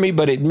scare me,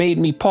 but it made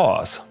me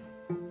pause.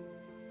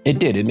 It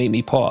did. It made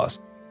me pause.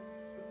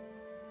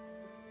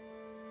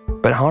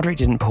 But Hardrick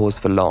didn't pause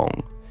for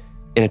long.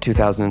 In a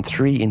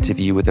 2003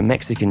 interview with a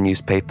Mexican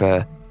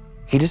newspaper,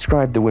 he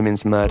described the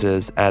women's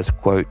murders as,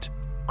 quote,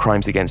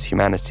 crimes against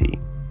humanity.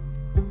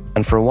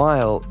 And for a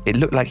while, it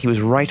looked like he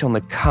was right on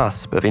the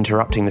cusp of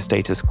interrupting the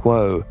status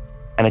quo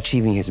and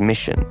achieving his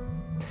mission.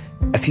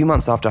 A few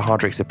months after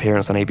Hardrick's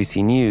appearance on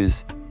ABC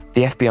News,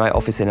 the FBI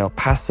office in El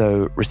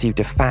Paso received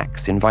a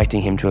fax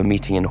inviting him to a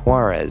meeting in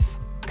Juarez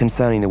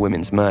concerning the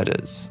women's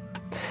murders.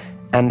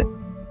 And it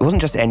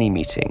wasn't just any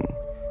meeting.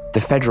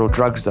 The federal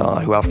drug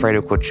czar who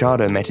Alfredo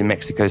Corchado met in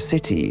Mexico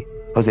City,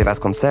 Jose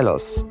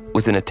Vasconcelos,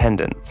 was in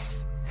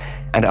attendance.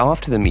 And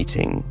after the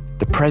meeting,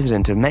 the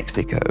president of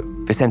Mexico,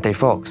 Vicente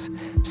Fox,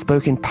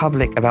 spoke in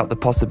public about the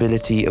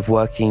possibility of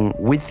working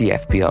with the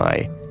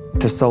FBI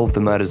to solve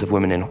the murders of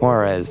women in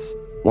Juarez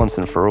once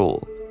and for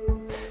all.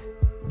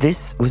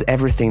 This was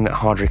everything that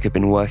Hardrick had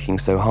been working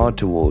so hard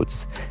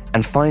towards,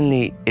 and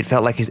finally it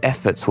felt like his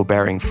efforts were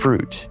bearing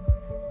fruit.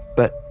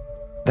 But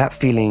that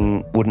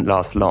feeling wouldn't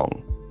last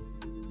long.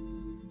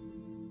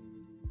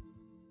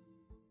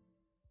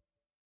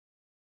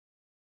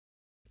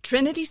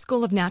 Trinity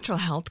School of Natural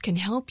Health can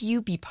help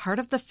you be part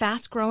of the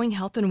fast-growing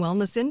health and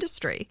wellness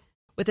industry.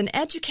 With an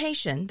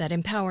education that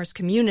empowers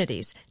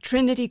communities,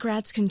 Trinity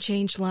grads can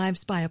change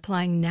lives by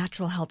applying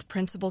natural health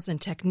principles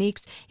and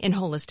techniques in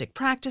holistic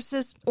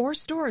practices or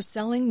stores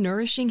selling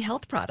nourishing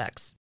health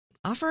products.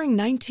 Offering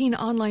 19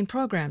 online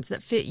programs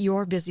that fit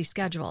your busy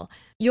schedule,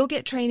 you'll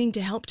get training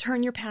to help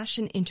turn your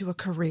passion into a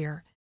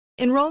career.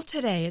 Enroll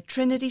today at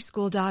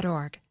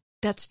trinityschool.org.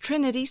 That's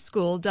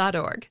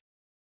trinityschool.org.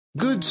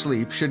 Good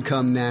sleep should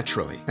come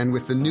naturally, and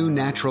with the new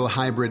Natural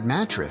Hybrid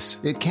mattress,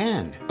 it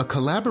can. A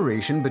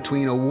collaboration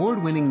between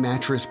award-winning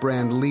mattress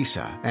brand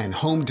Leesa and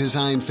home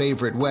design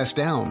favorite West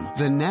Elm,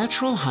 the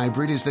Natural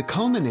Hybrid is the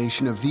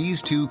culmination of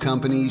these two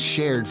companies'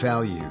 shared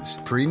values: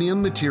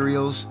 premium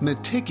materials,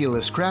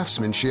 meticulous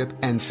craftsmanship,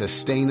 and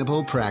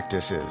sustainable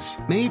practices.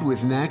 Made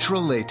with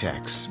natural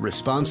latex,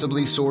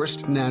 responsibly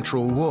sourced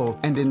natural wool,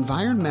 and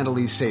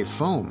environmentally safe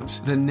foams,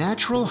 the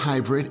Natural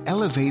Hybrid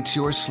elevates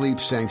your sleep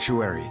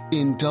sanctuary,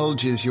 indulges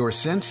your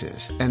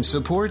senses, and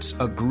supports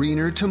a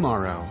greener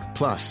tomorrow.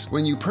 Plus,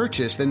 when you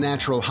purchase the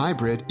Natural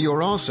Hybrid,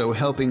 you're also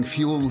helping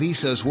fuel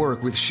Leesa's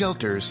work with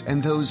shelters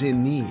and those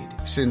in need.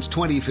 Since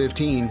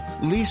 2015,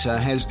 Leesa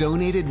has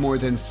donated more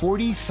than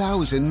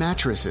 40,000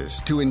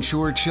 mattresses to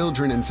ensure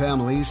children and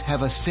families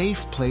have a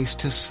safe place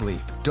to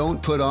sleep.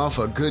 Don't put off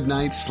a good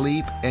night's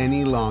sleep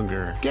any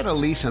longer. Get a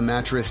Leesa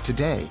mattress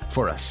today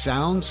for a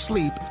sound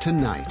sleep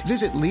tonight.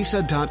 Visit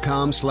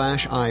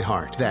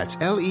leesa.com/iHeart. That's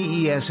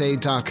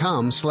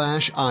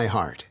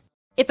LEESA.com/iHeart.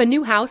 If a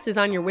new house is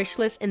on your wish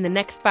list in the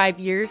next 5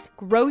 years,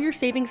 grow your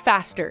savings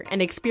faster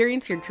and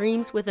experience your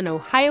dreams with an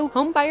Ohio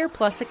Homebuyer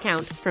Plus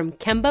account from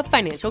Kemba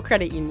Financial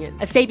Credit Union.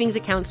 A savings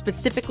account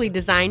specifically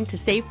designed to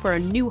save for a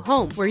new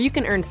home, where you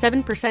can earn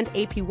 7%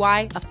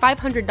 APY, a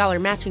 $500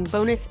 matching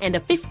bonus, and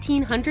a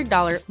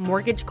 $1,500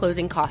 mortgage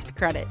closing cost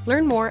credit.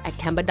 Learn more at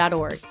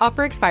Kemba.org.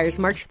 Offer expires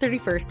March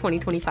 31st,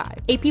 2025.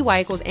 APY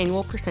equals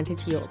annual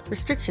percentage yield.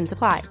 Restrictions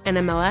apply.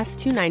 NMLS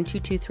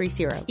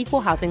 292230.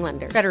 Equal housing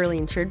lender. Federally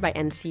insured by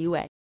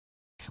NCUA.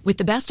 With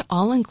the best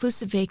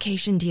all-inclusive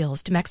vacation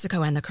deals to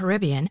Mexico and the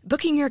Caribbean,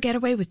 booking your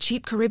getaway with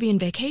Cheap Caribbean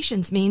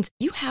Vacations means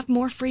you have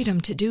more freedom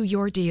to do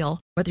your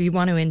deal. Whether you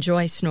want to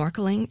enjoy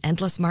snorkeling,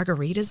 endless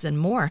margaritas, and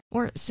more,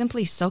 or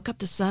simply soak up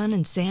the sun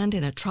and sand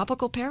in a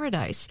tropical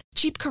paradise,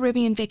 Cheap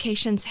Caribbean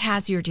Vacations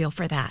has your deal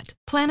for that.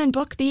 Plan and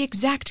book the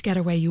exact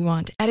getaway you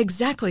want at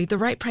exactly the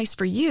right price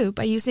for you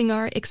by using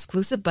our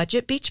exclusive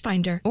budget beach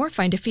finder, or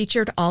find a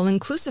featured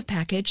all-inclusive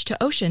package to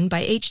Ocean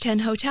by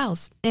H10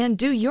 Hotels and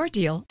do your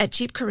deal at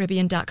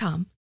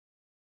cheapcaribbean.com.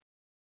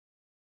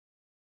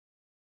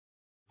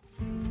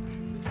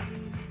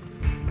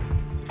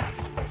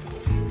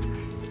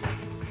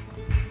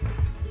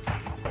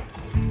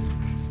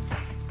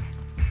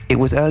 It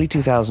was early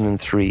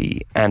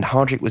 2003, and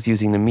Hardrick was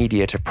using the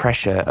media to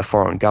pressure a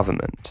foreign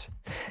government.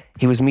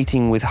 He was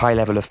meeting with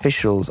high-level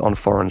officials on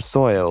foreign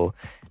soil,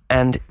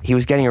 and he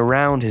was getting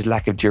around his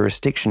lack of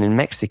jurisdiction in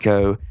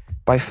Mexico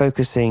by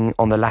focusing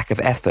on the lack of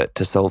effort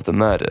to solve the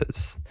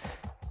murders.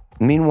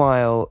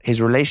 Meanwhile,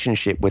 his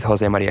relationship with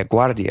Jose Maria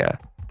Guardia,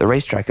 the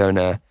racetrack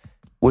owner,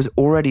 was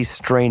already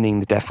straining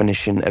the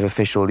definition of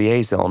official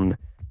liaison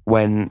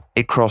when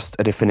it crossed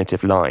a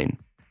definitive line.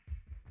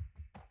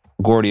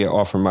 Guardia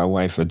offered my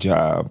wife a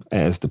job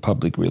as the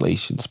public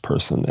relations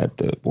person at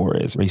the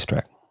Juarez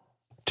racetrack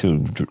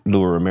to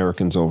lure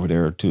Americans over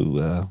there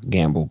to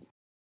gamble.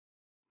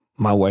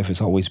 My wife has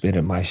always been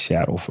in my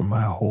shadow for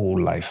my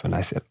whole life, and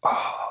I said,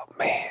 oh,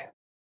 man,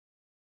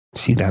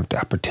 she'd have the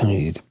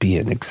opportunity to be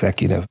an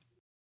executive.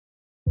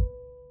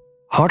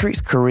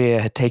 Hardrick's career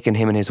had taken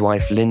him and his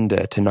wife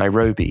Linda to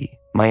Nairobi,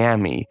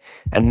 Miami,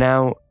 and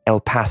now El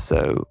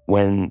Paso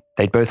when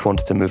they'd both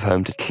wanted to move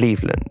home to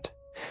Cleveland.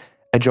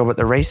 A job at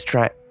the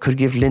racetrack could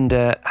give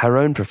Linda her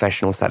own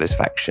professional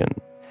satisfaction,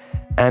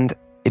 and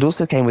it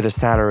also came with a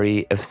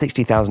salary of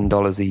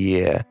 $60,000 a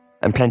year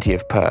and plenty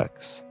of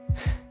perks.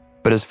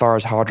 But as far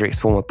as Hardrick's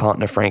former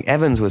partner Frank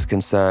Evans was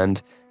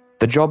concerned,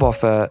 the job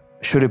offer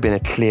should have been a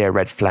clear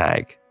red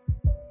flag.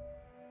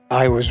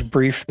 I was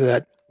briefed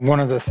that one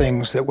of the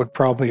things that would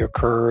probably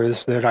occur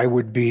is that I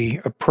would be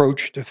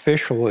approached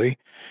officially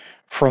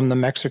from the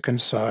Mexican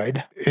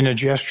side in a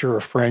gesture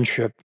of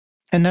friendship,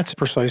 and that's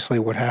precisely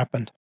what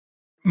happened.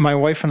 My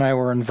wife and I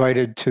were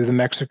invited to the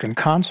Mexican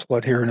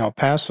consulate here in El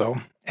Paso,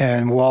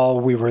 and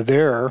while we were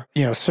there,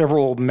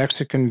 several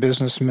Mexican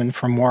businessmen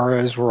from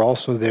Juarez were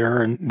also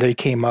there, and they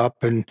came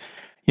up and,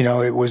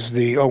 it was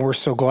we're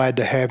so glad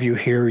to have you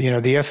here.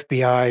 The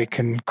FBI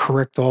can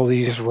correct all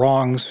these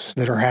wrongs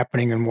that are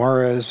happening in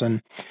Juarez.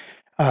 And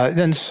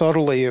then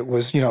subtly it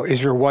was,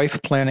 is your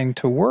wife planning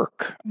to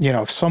work?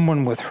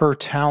 Someone with her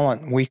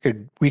talent, we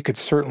could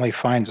certainly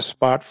find a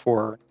spot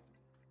for her.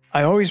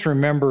 I always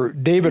remember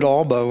David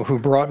Albo, who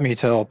brought me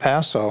to El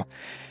Paso.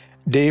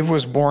 Dave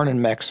was born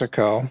in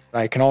Mexico.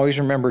 I can always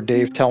remember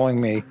Dave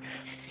telling me,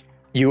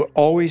 you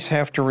always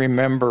have to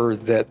remember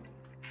that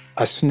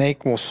a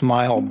snake will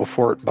smile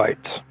before it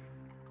bites.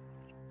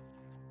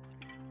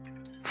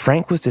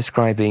 Frank was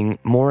describing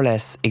more or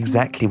less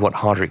exactly what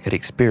Hardrick had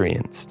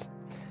experienced.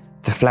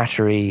 The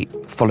flattery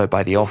followed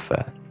by the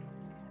offer.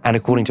 And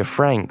according to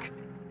Frank,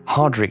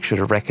 Hardrick should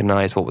have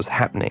recognized what was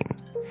happening,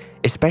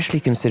 especially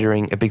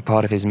considering a big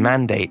part of his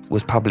mandate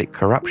was public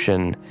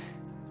corruption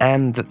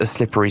and that the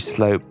slippery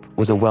slope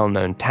was a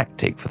well-known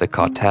tactic for the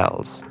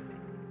cartels.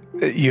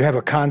 You have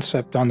a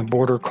concept on the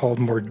border called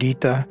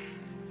mordita.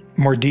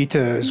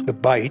 Mordita is the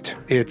bite.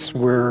 It's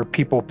where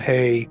people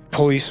pay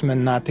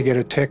policemen not to get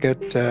a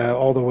ticket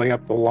all the way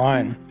up the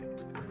line.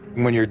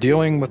 When you're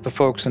dealing with the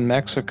folks in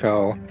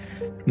Mexico,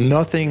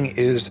 nothing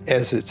is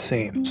as it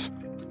seems.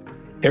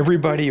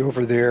 Everybody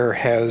over there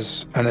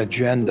has an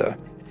agenda.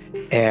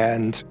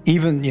 And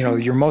even,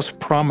 your most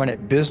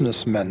prominent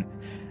businessmen,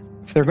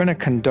 if they're going to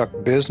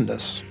conduct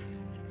business,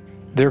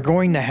 they're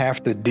going to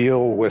have to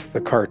deal with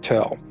the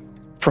cartel.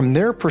 From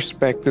their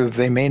perspective,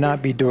 they may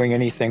not be doing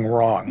anything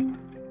wrong.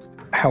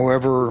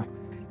 However,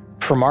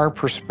 from our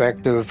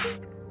perspective,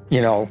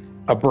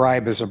 a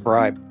bribe is a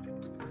bribe.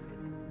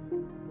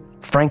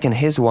 Frank and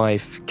his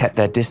wife kept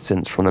their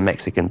distance from the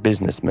Mexican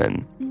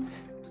businessmen,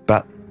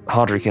 but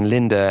Hardrick and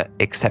Linda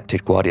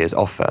accepted Guardia's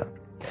offer.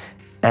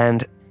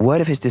 And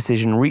word of his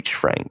decision reached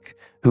Frank,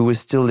 who was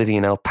still living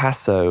in El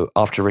Paso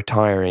after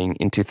retiring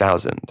in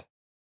 2000.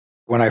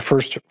 When I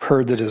first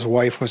heard that his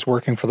wife was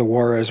working for the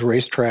Juarez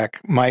racetrack,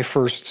 my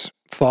first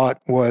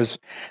thought was,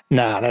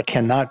 that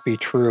cannot be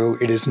true.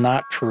 It is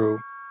not true.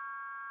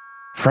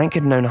 Frank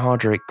had known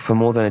Hardrick for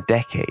more than a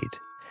decade.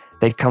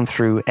 They'd come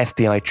through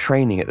FBI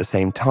training at the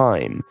same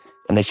time,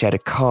 and they shared a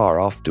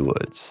car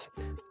afterwards.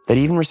 They'd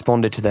even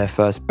responded to their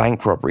first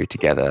bank robbery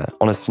together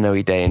on a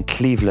snowy day in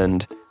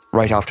Cleveland,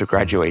 right after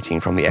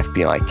graduating from the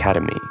FBI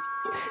Academy.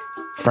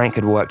 Frank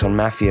had worked on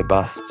mafia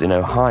busts in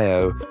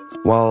Ohio,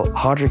 while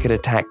Hardrick had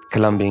attacked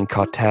Colombian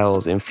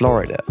cartels in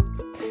Florida.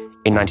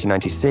 In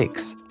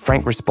 1996,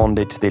 Frank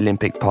responded to the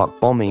Olympic Park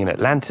bombing in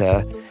Atlanta,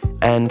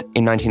 and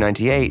in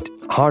 1998,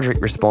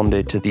 Hardrick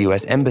responded to the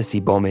US Embassy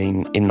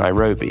bombing in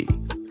Nairobi.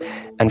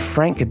 And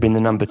Frank had been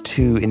the number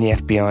 2 in the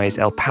FBI's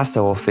El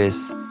Paso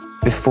office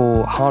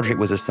before Hardrick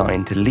was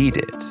assigned to lead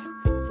it.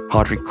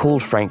 Hardrick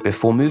called Frank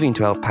before moving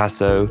to El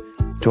Paso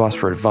to ask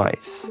for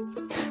advice.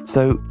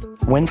 So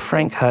when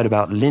Frank heard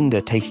about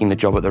Linda taking the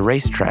job at the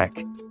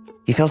racetrack,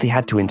 he felt he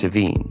had to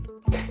intervene.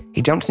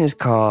 He jumped in his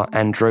car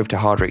and drove to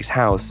Hardrick's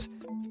house,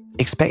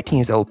 expecting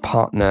his old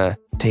partner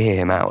to hear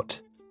him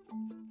out.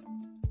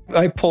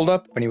 I pulled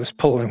up when he was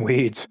pulling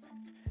weeds,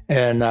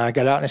 and I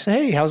got out and I said,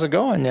 "Hey, how's it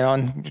going?"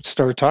 And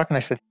started talking.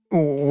 I said,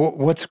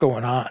 "What's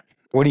going on?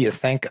 What are you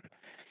thinking?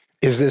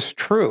 Is this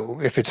true?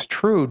 If it's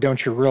true,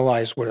 don't you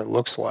realize what it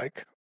looks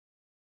like?"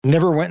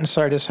 Never went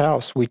inside his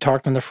house. We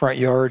talked in the front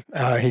yard.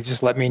 He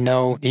just let me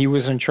know he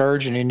was in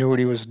charge and he knew what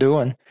he was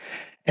doing.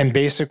 And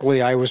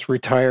basically, I was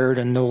retired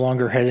and no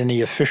longer had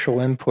any official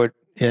input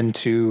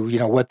into,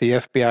 what the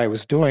FBI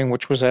was doing,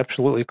 which was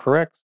absolutely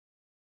correct.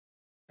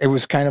 It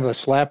was kind of a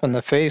slap in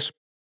the face.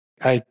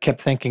 I kept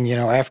thinking,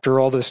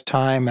 after all this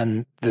time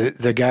and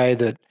the guy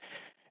that,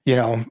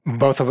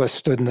 both of us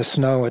stood in the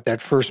snow at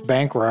that first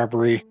bank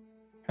robbery,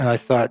 and I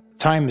thought,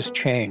 time has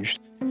changed.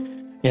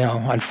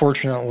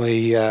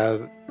 Unfortunately,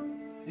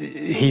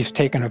 he's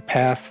taken a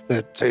path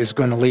that is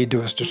going to lead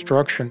to his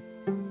destruction.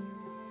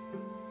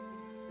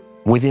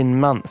 Within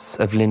months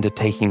of Linda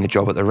taking the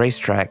job at the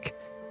racetrack,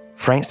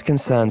 Frank's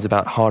concerns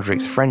about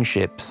Hardrick's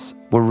friendships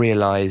were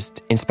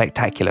realized in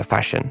spectacular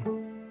fashion.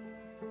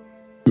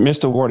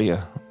 Mr.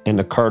 Guardia and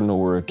the Cardinal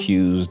were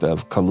accused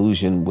of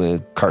collusion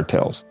with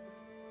cartels.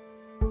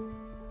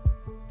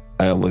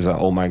 It was a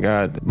oh my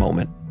God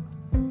moment.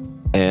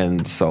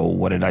 And so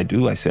what did I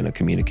do? I sent a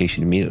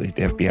communication immediately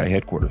to FBI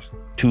headquarters.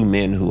 2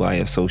 men who I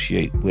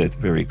associate with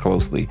very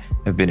closely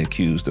have been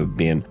accused of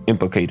being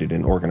implicated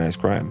in organized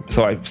crime.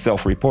 So I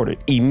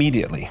self-reported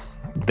immediately,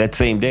 that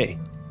same day.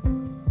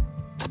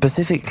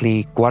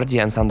 Specifically,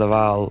 Guardia and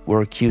Sandoval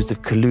were accused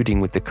of colluding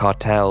with the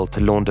cartel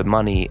to launder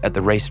money at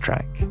the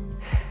racetrack.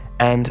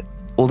 And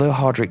although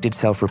Hardrick did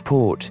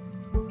self-report,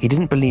 he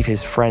didn't believe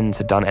his friends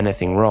had done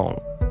anything wrong.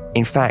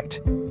 In fact,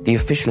 the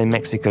official in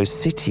Mexico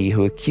City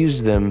who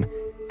accused them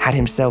had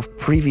himself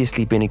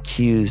previously been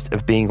accused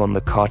of being on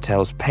the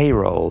cartel's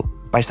payroll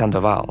by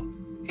Sandoval.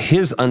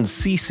 His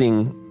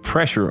unceasing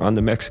pressure on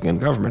the Mexican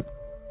government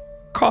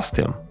cost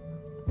him.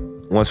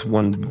 What's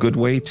one good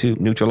way to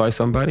neutralize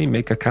somebody?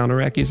 Make a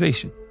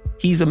counter-accusation.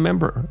 He's a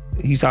member.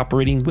 He's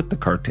operating with the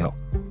cartel.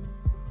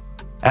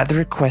 At the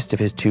request of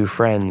his 2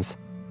 friends,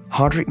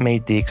 Hardrick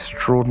made the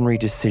extraordinary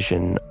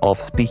decision of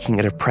speaking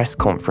at a press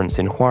conference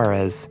in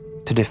Juarez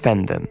to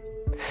defend them.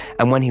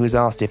 And when he was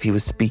asked if he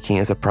was speaking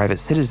as a private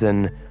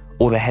citizen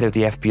or the head of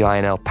the FBI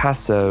in El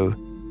Paso,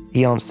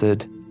 he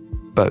answered,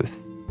 both.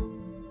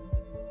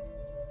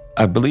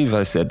 I believe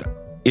I said,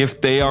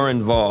 if they are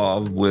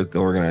involved with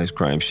organized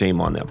crime, shame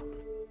on them.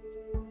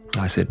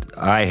 I said,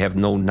 I have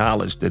no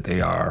knowledge that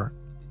they are,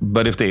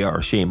 but if they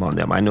are, shame on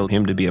them. I know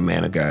him to be a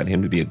man of God,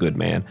 him to be a good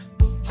man.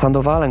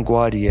 Sandoval and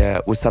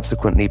Guardia were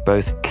subsequently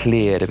both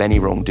cleared of any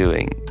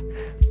wrongdoing.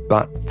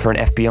 But for an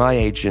FBI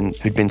agent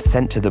who'd been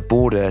sent to the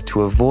border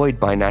to avoid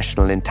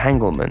binational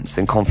entanglements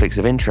and conflicts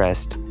of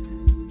interest,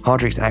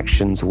 Hardrick's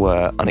actions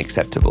were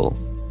unacceptable.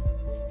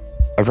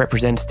 A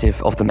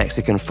representative of the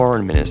Mexican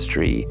Foreign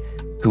Ministry,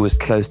 who was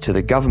close to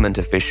the government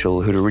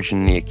official who'd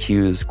originally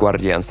accused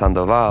Guardia and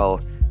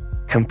Sandoval,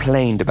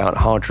 complained about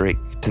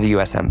Hardrick to the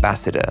US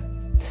ambassador.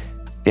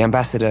 The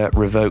ambassador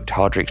revoked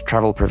Hardrick's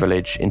travel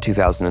privilege in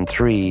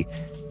 2003,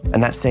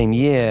 and that same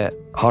year,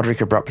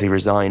 Hardrick abruptly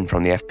resigned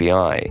from the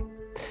FBI.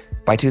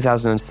 By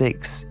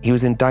 2006, he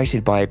was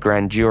indicted by a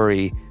grand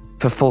jury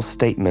for false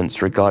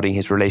statements regarding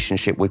his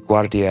relationship with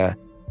Guardia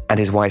and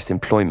his wife's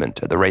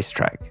employment at the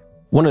racetrack.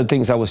 One of the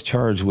things I was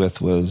charged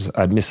with was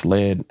I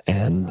misled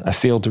and I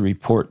failed to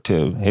report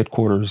to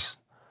headquarters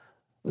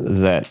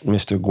that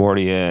Mr.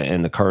 Guardia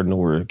and the Cardinal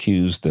were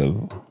accused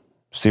of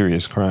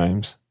serious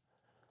crimes.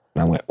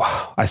 And I went,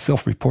 wow, I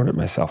self-reported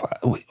myself.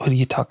 What are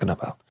you talking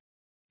about?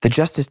 The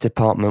Justice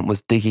Department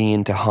was digging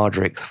into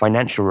Hardrick's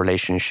financial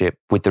relationship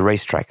with the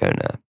racetrack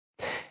owner.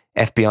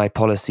 FBI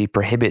policy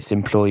prohibits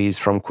employees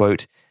from,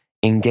 quote,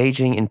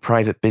 engaging in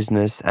private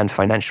business and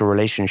financial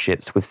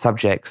relationships with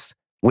subjects,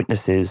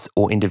 witnesses,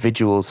 or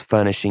individuals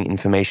furnishing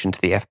information to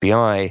the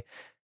FBI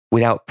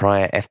without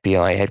prior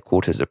FBI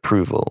headquarters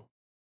approval.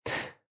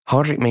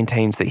 Hardrick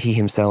maintains that he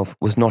himself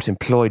was not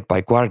employed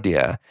by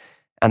Guardia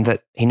and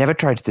that he never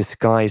tried to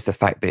disguise the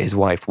fact that his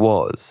wife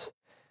was.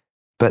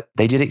 But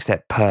they did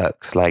accept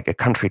perks like a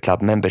country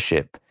club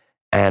membership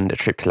and a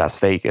trip to Las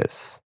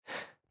Vegas.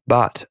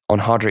 But on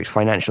Hardrick's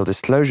financial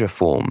disclosure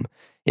form,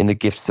 in the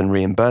gifts and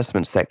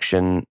reimbursement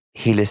section,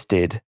 he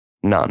listed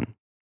none.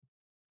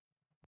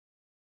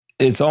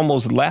 It's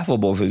almost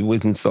laughable if it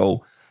wasn't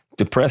so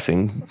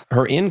depressing.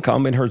 Her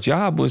income and her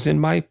job was in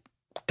my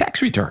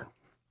tax return.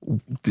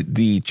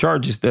 The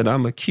charges that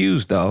I'm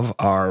accused of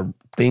are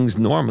things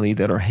normally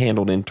that are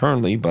handled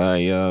internally by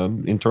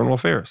internal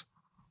affairs,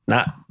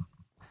 not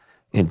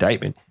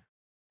indictment.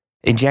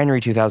 In January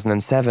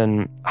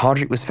 2007,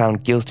 Hardrick was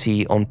found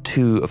guilty on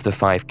 2 of the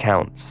 5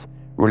 counts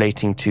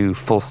relating to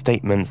false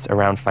statements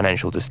around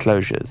financial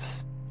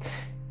disclosures.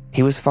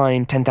 He was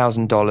fined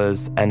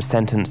 $10,000 and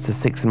sentenced to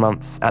 6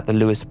 months at the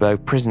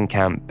Lewisburg prison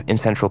camp in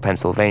central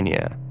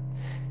Pennsylvania.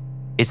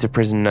 It's a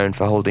prison known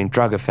for holding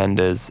drug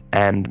offenders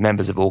and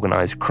members of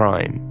organized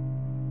crime.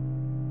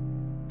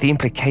 The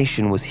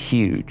implication was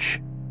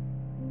huge.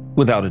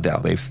 Without a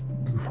doubt, they've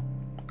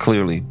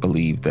clearly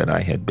believed that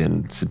I had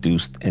been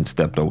seduced and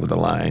stepped over the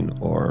line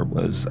or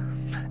was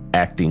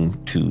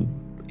acting to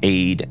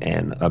aid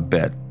and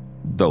abet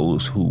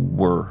those who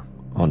were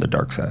on the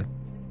dark side.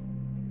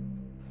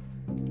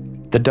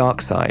 The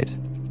dark side.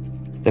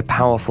 The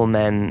powerful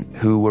men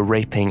who were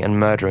raping and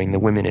murdering the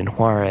women in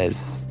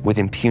Juarez with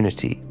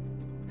impunity.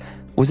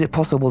 Was it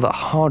possible that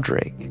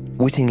Hardrick,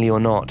 wittingly or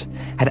not,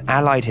 had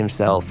allied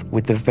himself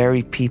with the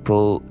very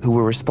people who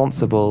were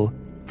responsible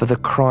for the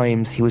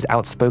crimes he was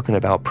outspoken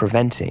about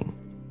preventing?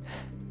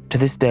 To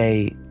this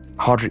day,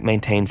 Hardrick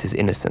maintains his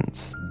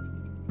innocence.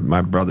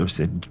 My brother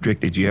said, "Rick,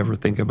 did you ever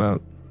think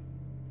about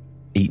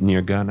eating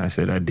your gun?" I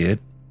said, I did.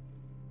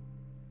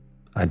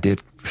 I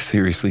did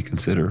seriously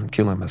consider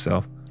killing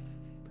myself.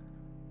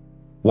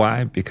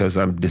 Why? Because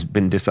I've just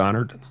been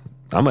dishonored.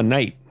 I'm a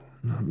knight,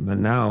 but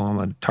now I'm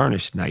a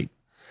tarnished knight.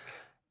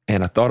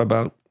 And I thought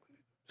about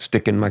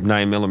sticking my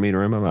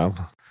 9mm in my mouth.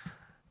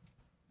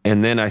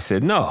 And then I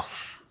said, no.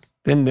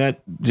 Then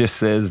that just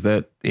says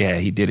that, yeah,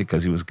 he did it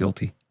because he was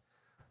guilty.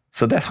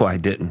 So that's why I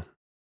didn't.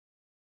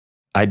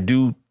 I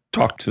do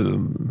talk to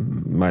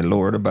my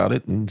Lord about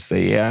it and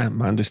say, yeah,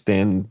 I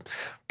understand.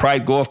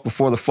 Pride goeth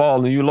before the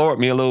fall, and you lowered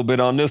me a little bit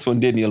on this one,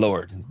 didn't you,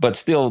 Lord? But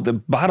still, the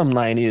bottom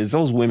line is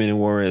those women in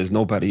Juarez,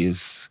 nobody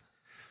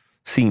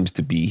seems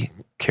to be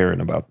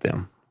caring about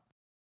them.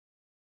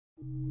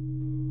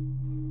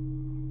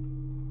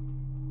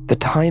 The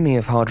timing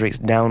of Hardrick's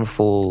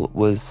downfall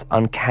was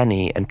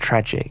uncanny and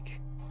tragic.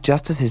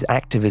 Just as his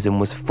activism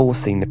was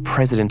forcing the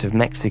president of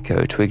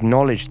Mexico to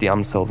acknowledge the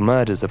unsolved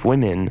murders of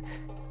women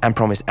and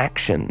promise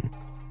action,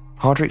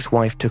 Hardrick's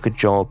wife took a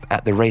job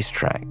at the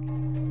racetrack,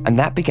 and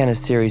that began a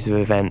series of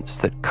events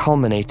that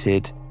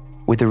culminated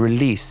with the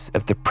release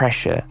of the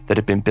pressure that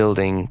had been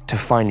building to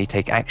finally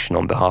take action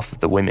on behalf of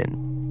the women.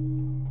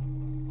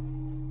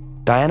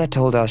 Diana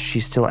told us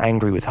she's still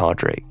angry with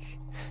Hardrick,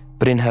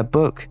 but in her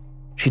book,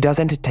 she does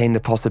entertain the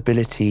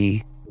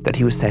possibility that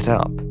he was set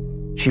up.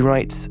 She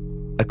writes,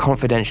 a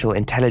confidential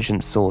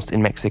intelligence source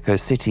in Mexico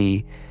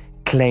City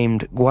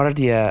claimed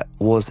Guardia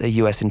was a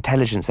US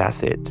intelligence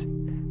asset,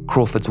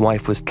 Crawford's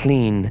wife was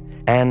clean,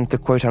 and the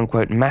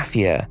quote-unquote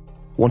mafia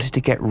wanted to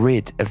get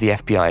rid of the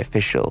FBI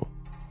official.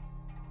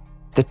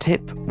 The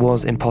tip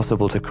was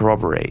impossible to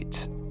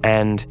corroborate,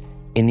 and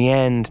in the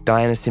end,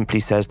 Diana simply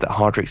says that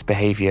Hardrick's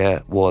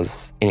behavior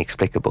was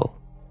inexplicable.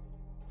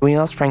 We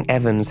asked Frank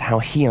Evans how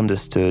he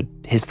understood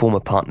his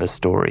former partner's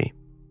story.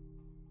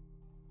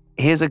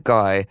 Here's a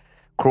guy,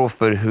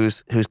 Crawford,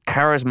 who's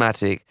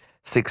charismatic,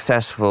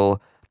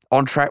 successful,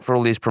 on track for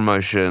all these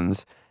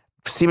promotions,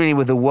 seemingly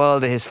with the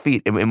world at his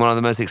feet in one of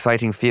the most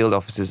exciting field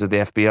offices of the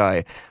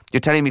FBI. You're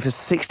telling me for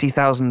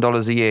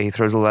 $60,000 a year, he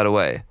throws all that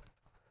away?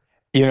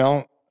 You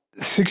know,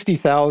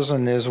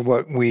 $60,000 is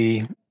what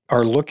we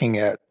are looking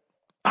at.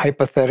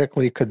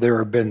 Hypothetically, could there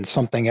have been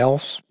something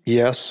else?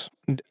 Yes.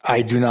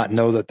 I do not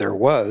know that there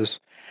was.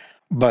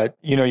 But,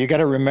 you know, you got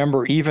to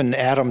remember, even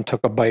Adam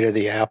took a bite of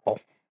the apple.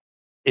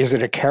 Is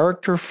it a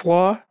character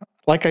flaw?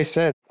 Like I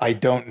said, I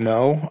don't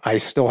know. I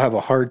still have a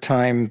hard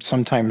time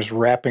sometimes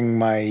wrapping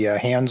my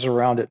hands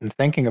around it and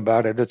thinking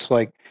about it. It's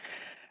like,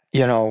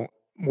 you know,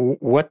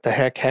 what the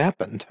heck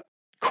happened?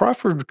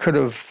 Crawford could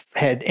have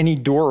had any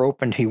door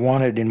opened he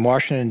wanted in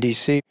Washington,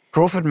 D.C.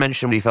 Crawford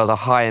mentioned he felt a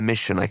higher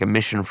mission, like a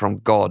mission from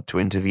God to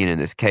intervene in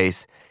this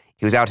case.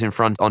 He was out in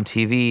front on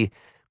TV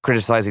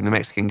criticizing the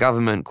Mexican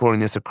government, calling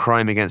this a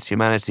crime against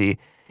humanity.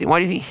 Why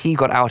do you think he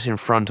got out in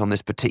front on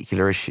this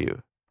particular issue?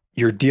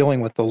 You're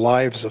dealing with the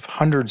lives of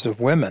hundreds of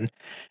women,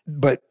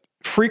 but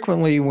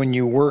frequently when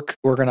you work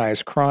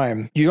organized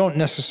crime, you don't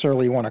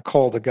necessarily want to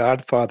call the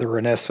Godfather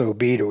an SOB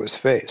to his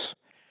face.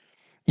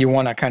 You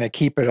want to kind of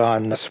keep it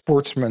on the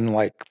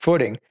sportsman-like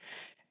footing,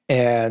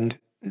 and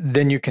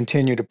then you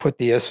continue to put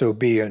the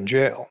SOB in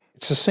jail.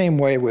 It's the same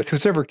way with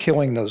who's ever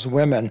killing those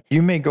women.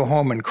 You may go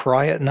home and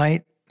cry at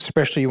night,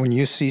 especially when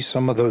you see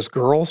some of those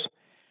girls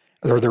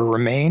or their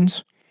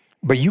remains,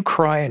 but you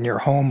cry in your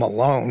home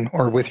alone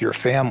or with your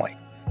family.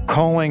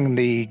 Calling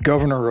the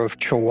governor of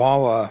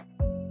Chihuahua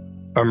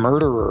a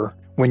murderer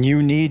when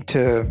you need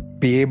to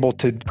be able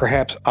to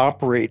perhaps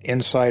operate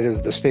inside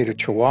of the state of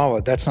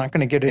Chihuahua, that's not going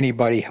to get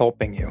anybody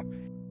helping you.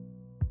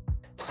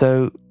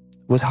 So,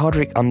 was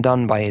Hardrick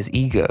undone by his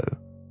ego?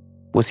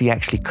 Was he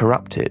actually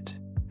corrupted?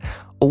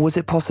 Or was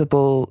it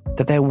possible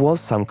that there was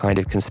some kind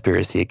of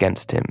conspiracy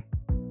against him?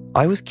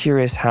 I was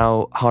curious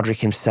how Hardrick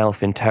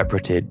himself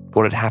interpreted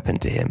what had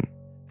happened to him.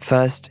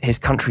 First, his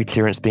country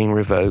clearance being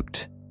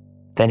revoked,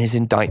 then his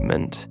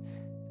indictment,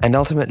 and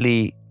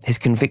ultimately his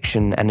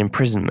conviction and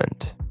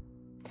imprisonment.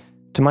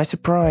 To my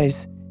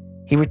surprise,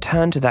 he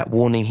returned to that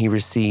warning he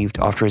received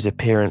after his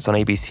appearance on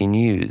ABC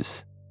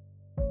News.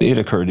 It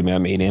occurred to me I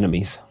made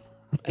enemies,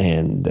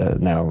 and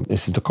now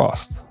this is the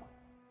cost.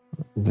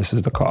 This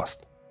is the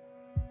cost.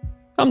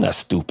 I'm not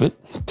stupid.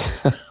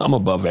 I'm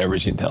above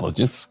average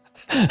intelligence.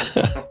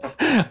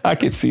 I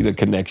could see the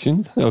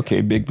connection. Okay,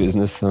 big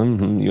business,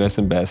 U.S.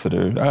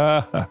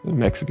 ambassador,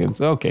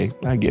 Mexicans. Okay,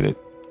 I get it.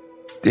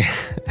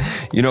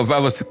 If I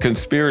was a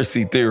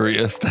conspiracy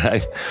theorist,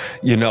 I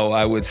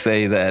would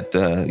say that,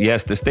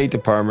 yes, the State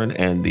Department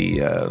and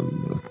the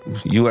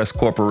U.S.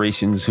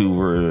 corporations who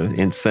were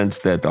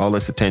incensed that all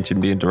this attention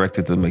being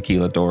directed to the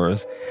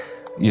maquiladoras,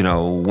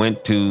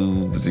 went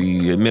to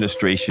the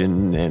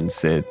administration and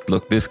said,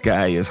 look, this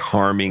guy is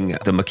harming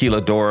the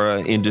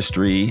maquiladora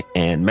industry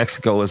and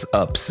Mexico is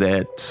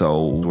upset,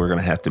 so we're going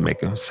to have to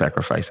make a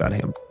sacrifice out of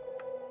him.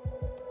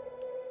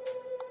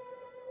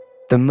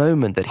 The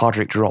moment that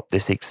Hardrick dropped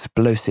this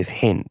explosive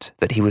hint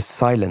that he was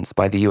silenced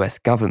by the US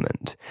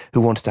government,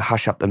 who wanted to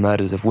hush up the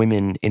murders of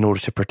women in order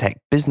to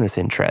protect business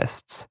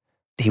interests,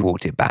 he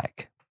walked it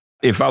back.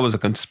 If I was a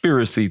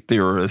conspiracy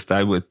theorist,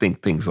 I would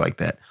think things like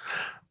that.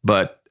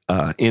 But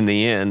in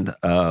the end,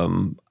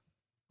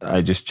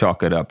 I just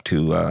chalk it up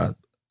to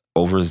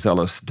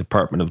overzealous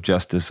Department of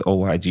Justice,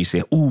 OIG,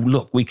 saying, ooh,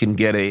 look, we can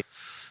get a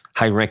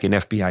high-ranking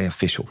FBI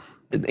official.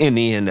 In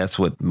the end, that's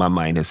what my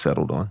mind has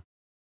settled on.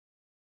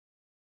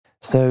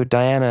 So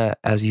Diana,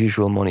 as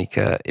usual,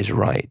 Monica, is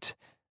right.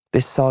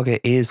 This saga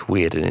is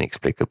weird and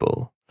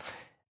inexplicable.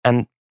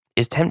 And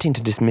it's tempting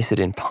to dismiss it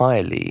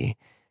entirely,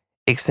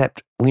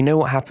 except we know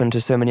what happened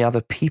to so many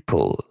other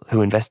people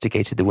who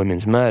investigated the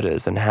women's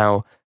murders and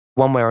how,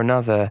 one way or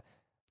another,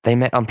 they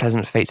met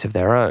unpleasant fates of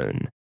their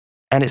own.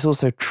 And it's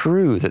also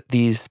true that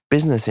these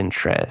business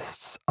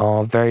interests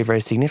are very, very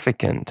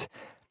significant,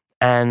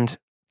 and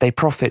they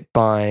profit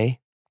by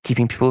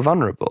keeping people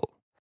vulnerable.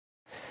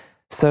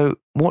 So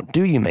what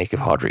do you make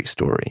of Hardrick's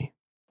story?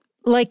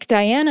 Like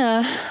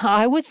Diana,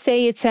 I would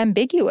say it's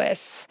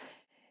ambiguous.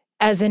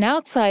 As an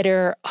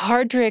outsider,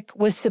 Hardrick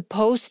was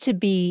supposed to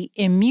be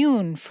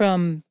immune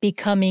from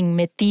becoming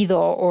metido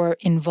or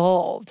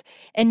involved.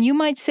 And you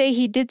might say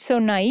he did so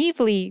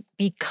naively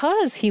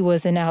because he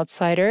was an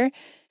outsider.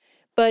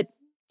 But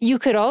you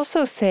could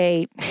also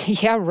say,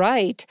 yeah,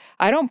 right,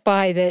 I don't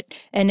buy that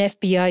an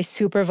FBI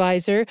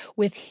supervisor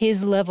with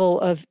his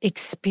level of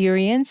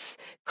experience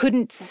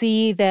couldn't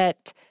see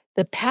that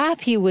the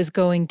path he was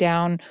going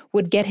down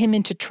would get him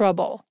into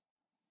trouble.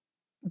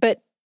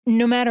 But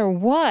no matter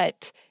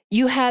what,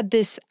 you had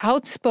this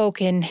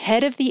outspoken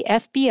head of the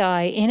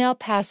FBI in El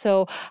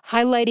Paso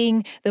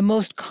highlighting the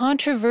most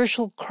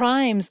controversial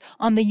crimes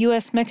on the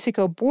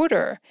U.S.-Mexico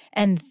border.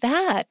 And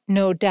that,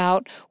 no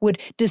doubt, would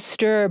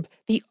disturb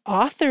the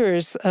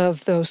authors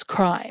of those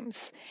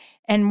crimes.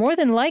 And more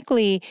than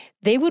likely,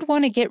 they would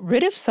want to get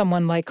rid of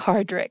someone like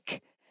Hardrick.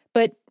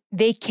 But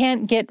they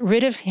can't get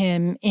rid of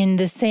him in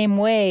the same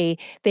way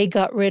they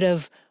got rid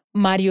of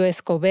Mario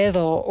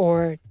Escobedo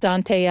or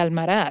Dante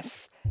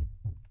Almaraz.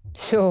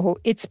 So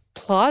it's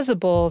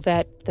plausible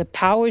that the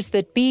powers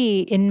that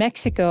be in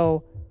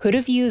Mexico could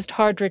have used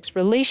Hardrick's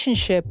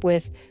relationship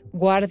with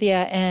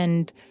Guardia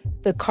and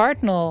the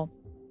Cardinal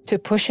to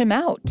push him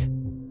out.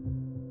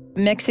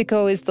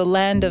 Mexico is the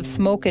land of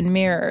smoke and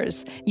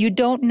mirrors. You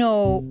don't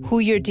know who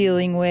you're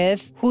dealing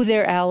with, who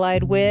they're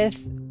allied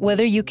with,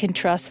 whether you can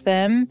trust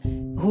them,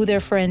 who their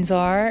friends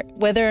are,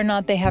 whether or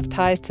not they have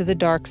ties to the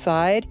dark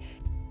side.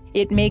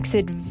 It makes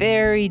it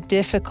very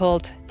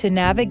difficult to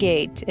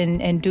navigate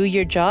and do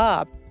your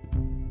job.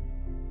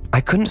 I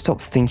couldn't stop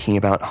thinking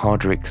about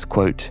Hardrick's,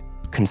 quote,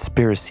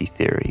 conspiracy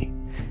theory,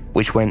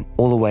 which went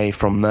all the way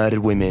from murdered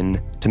women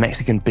to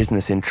Mexican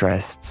business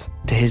interests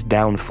to his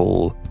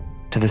downfall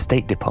to the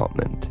State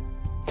Department.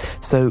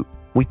 So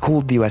we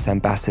called the US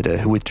ambassador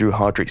who withdrew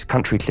Hardrick's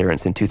country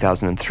clearance in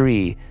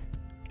 2003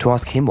 to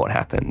ask him what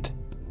happened.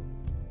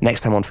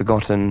 Next time on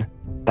Forgotten,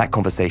 that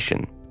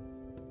conversation.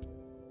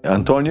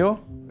 Antonio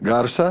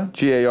Garza,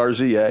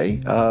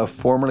 Garza,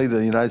 formerly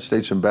the United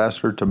States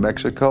ambassador to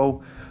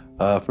Mexico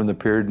from the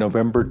period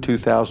November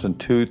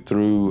 2002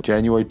 through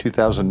January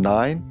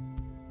 2009.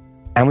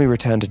 And we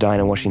return to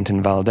Diana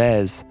Washington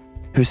Valdez,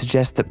 who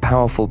suggests that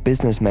powerful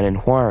businessmen in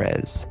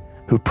Juarez,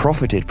 who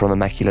profited from the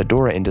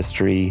maquiladora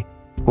industry,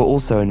 were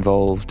also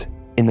involved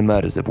in the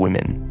murders of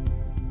women.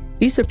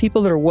 These are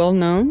people that are well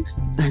known,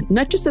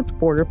 not just at the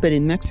border, but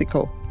in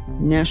Mexico,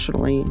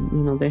 nationally.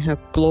 You know, they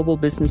have global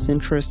business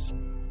interests.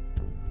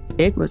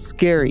 It was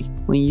scary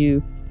when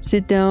you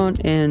sit down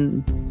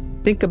and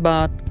think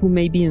about who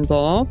may be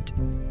involved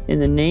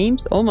and the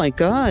names. Oh my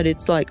God,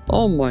 it's like,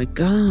 oh my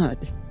God.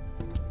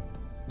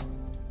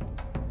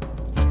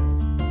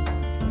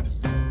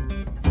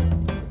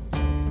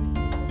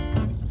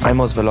 I'm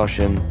Oz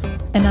Voloshin.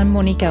 And I'm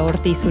Monica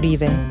Ortiz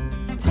Uribe.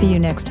 See you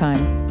next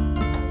time.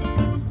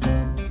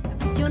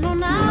 Yo no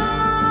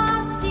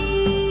nací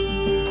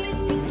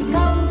sin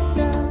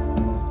causa.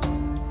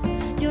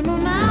 Yo no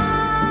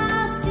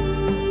nací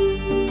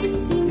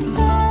sin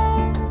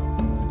fe.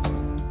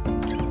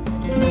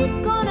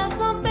 Mi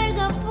corazón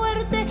pega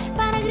fuerte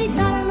para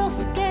gritar a los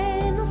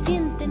que no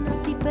sienten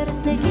así,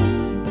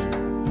 perseguir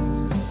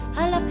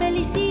a la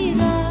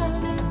felicidad.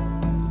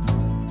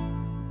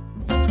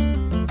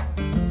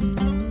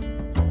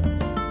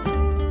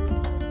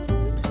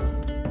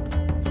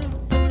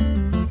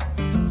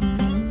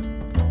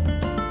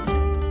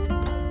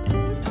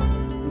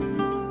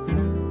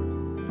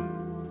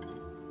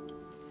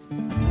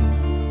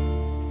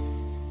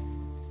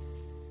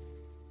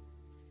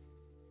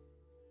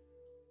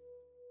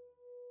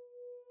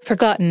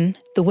 Forgotten,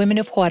 The Women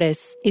of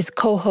Juarez is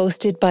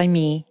co-hosted by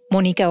me,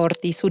 Mónica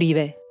Ortiz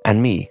Uribe.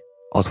 And me,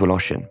 Oswald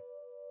Oshin.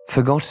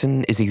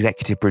 Forgotten is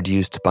executive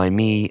produced by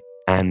me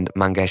and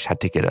Mangesh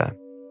Hattikudur.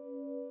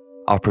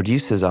 Our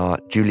producers are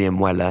Julian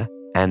Mueller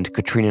and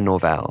Katrina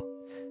Norvell.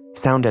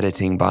 Sound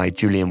editing by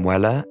Julian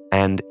Mueller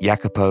and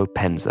Jacopo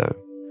Penzo.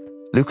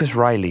 Lucas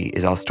Riley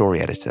is our story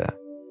editor.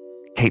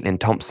 Caitlin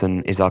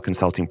Thompson is our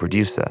consulting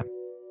producer.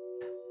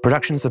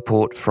 Production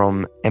support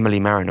from Emily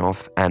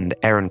Marinoff and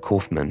Aaron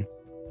Kaufman.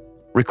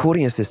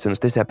 Recording assistance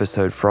this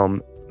episode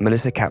from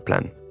Melissa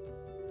Kaplan.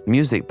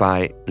 Music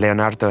by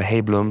Leonardo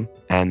Heiblum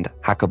and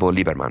Jacobo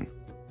Lieberman.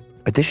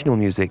 Additional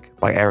music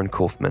by Aaron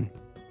Kaufman.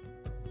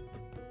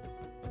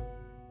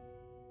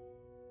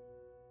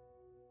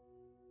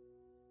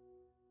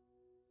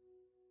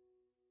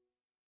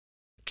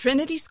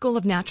 Trinity School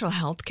of Natural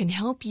Health can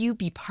help you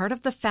be part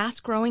of the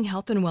fast-growing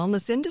health and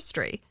wellness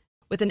industry.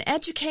 With an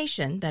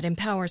education that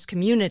empowers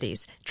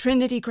communities,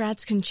 Trinity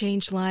grads can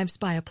change lives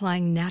by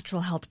applying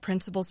natural health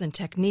principles and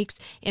techniques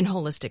in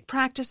holistic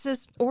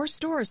practices or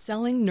stores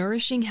selling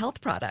nourishing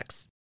health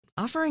products.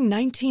 Offering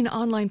 19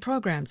 online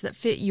programs that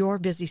fit your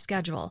busy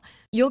schedule,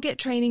 you'll get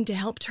training to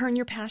help turn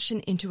your passion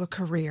into a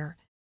career.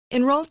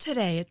 Enroll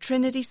today at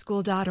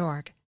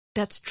trinityschool.org.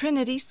 That's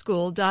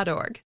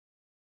trinityschool.org.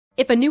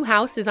 If a new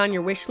house is on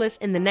your wish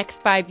list in the next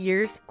 5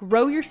 years,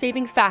 grow your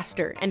savings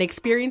faster and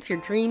experience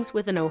your dreams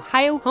with an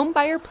Ohio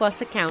Homebuyer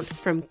Plus account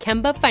from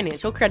Kemba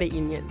Financial Credit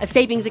Union. A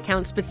savings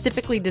account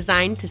specifically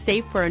designed to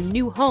save for a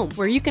new home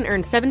where you can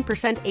earn 7%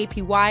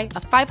 APY,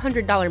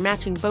 a $500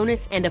 matching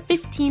bonus, and a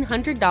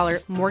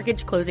 $1,500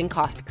 mortgage closing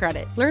cost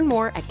credit. Learn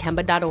more at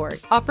Kemba.org.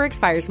 Offer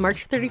expires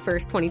March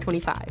 31st,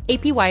 2025.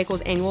 APY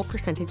equals annual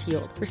percentage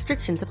yield.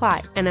 Restrictions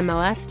apply.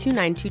 NMLS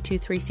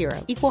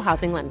 292230. Equal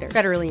housing lender.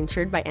 Federally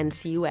insured by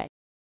NCUA.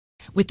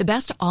 With the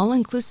best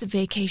all-inclusive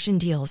vacation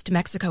deals to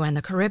Mexico and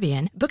the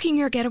Caribbean, booking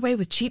your getaway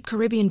with Cheap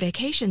Caribbean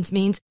Vacations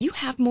means you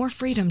have more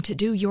freedom to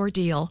do your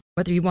deal.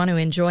 Whether you want to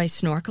enjoy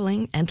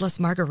snorkeling, endless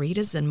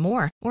margaritas, and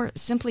more, or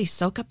simply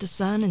soak up the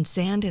sun and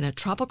sand in a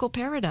tropical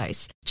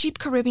paradise, Cheap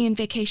Caribbean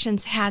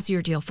Vacations has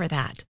your deal for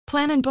that.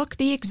 Plan and book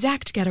the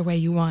exact getaway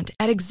you want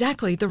at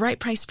exactly the right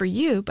price for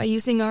you by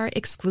using our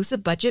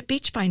exclusive budget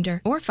beach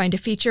finder, or find a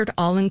featured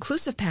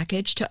all-inclusive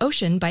package to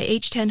Ocean by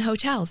H10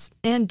 Hotels,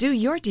 and do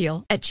your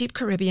deal at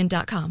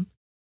cheapcaribbean.com.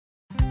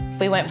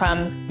 We went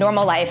from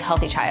normal life,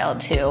 healthy child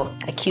to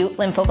acute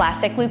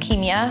lymphoblastic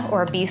leukemia,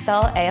 or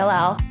B-cell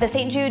ALL. The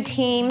St. Jude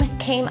team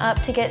came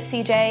up to get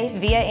CJ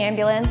via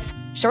ambulance.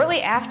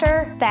 Shortly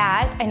after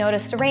that, I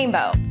noticed a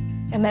rainbow.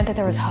 It meant that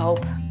there was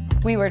hope.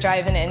 We were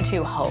driving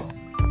into hope.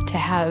 To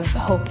have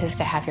hope is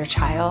to have your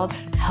child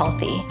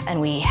healthy, and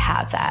we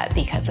have that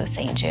because of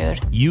St. Jude.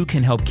 You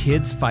can help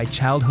kids fight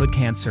childhood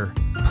cancer.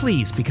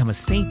 Please become a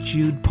St.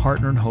 Jude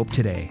Partner in Hope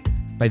today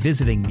by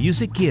visiting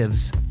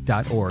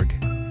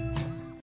musicgives.org.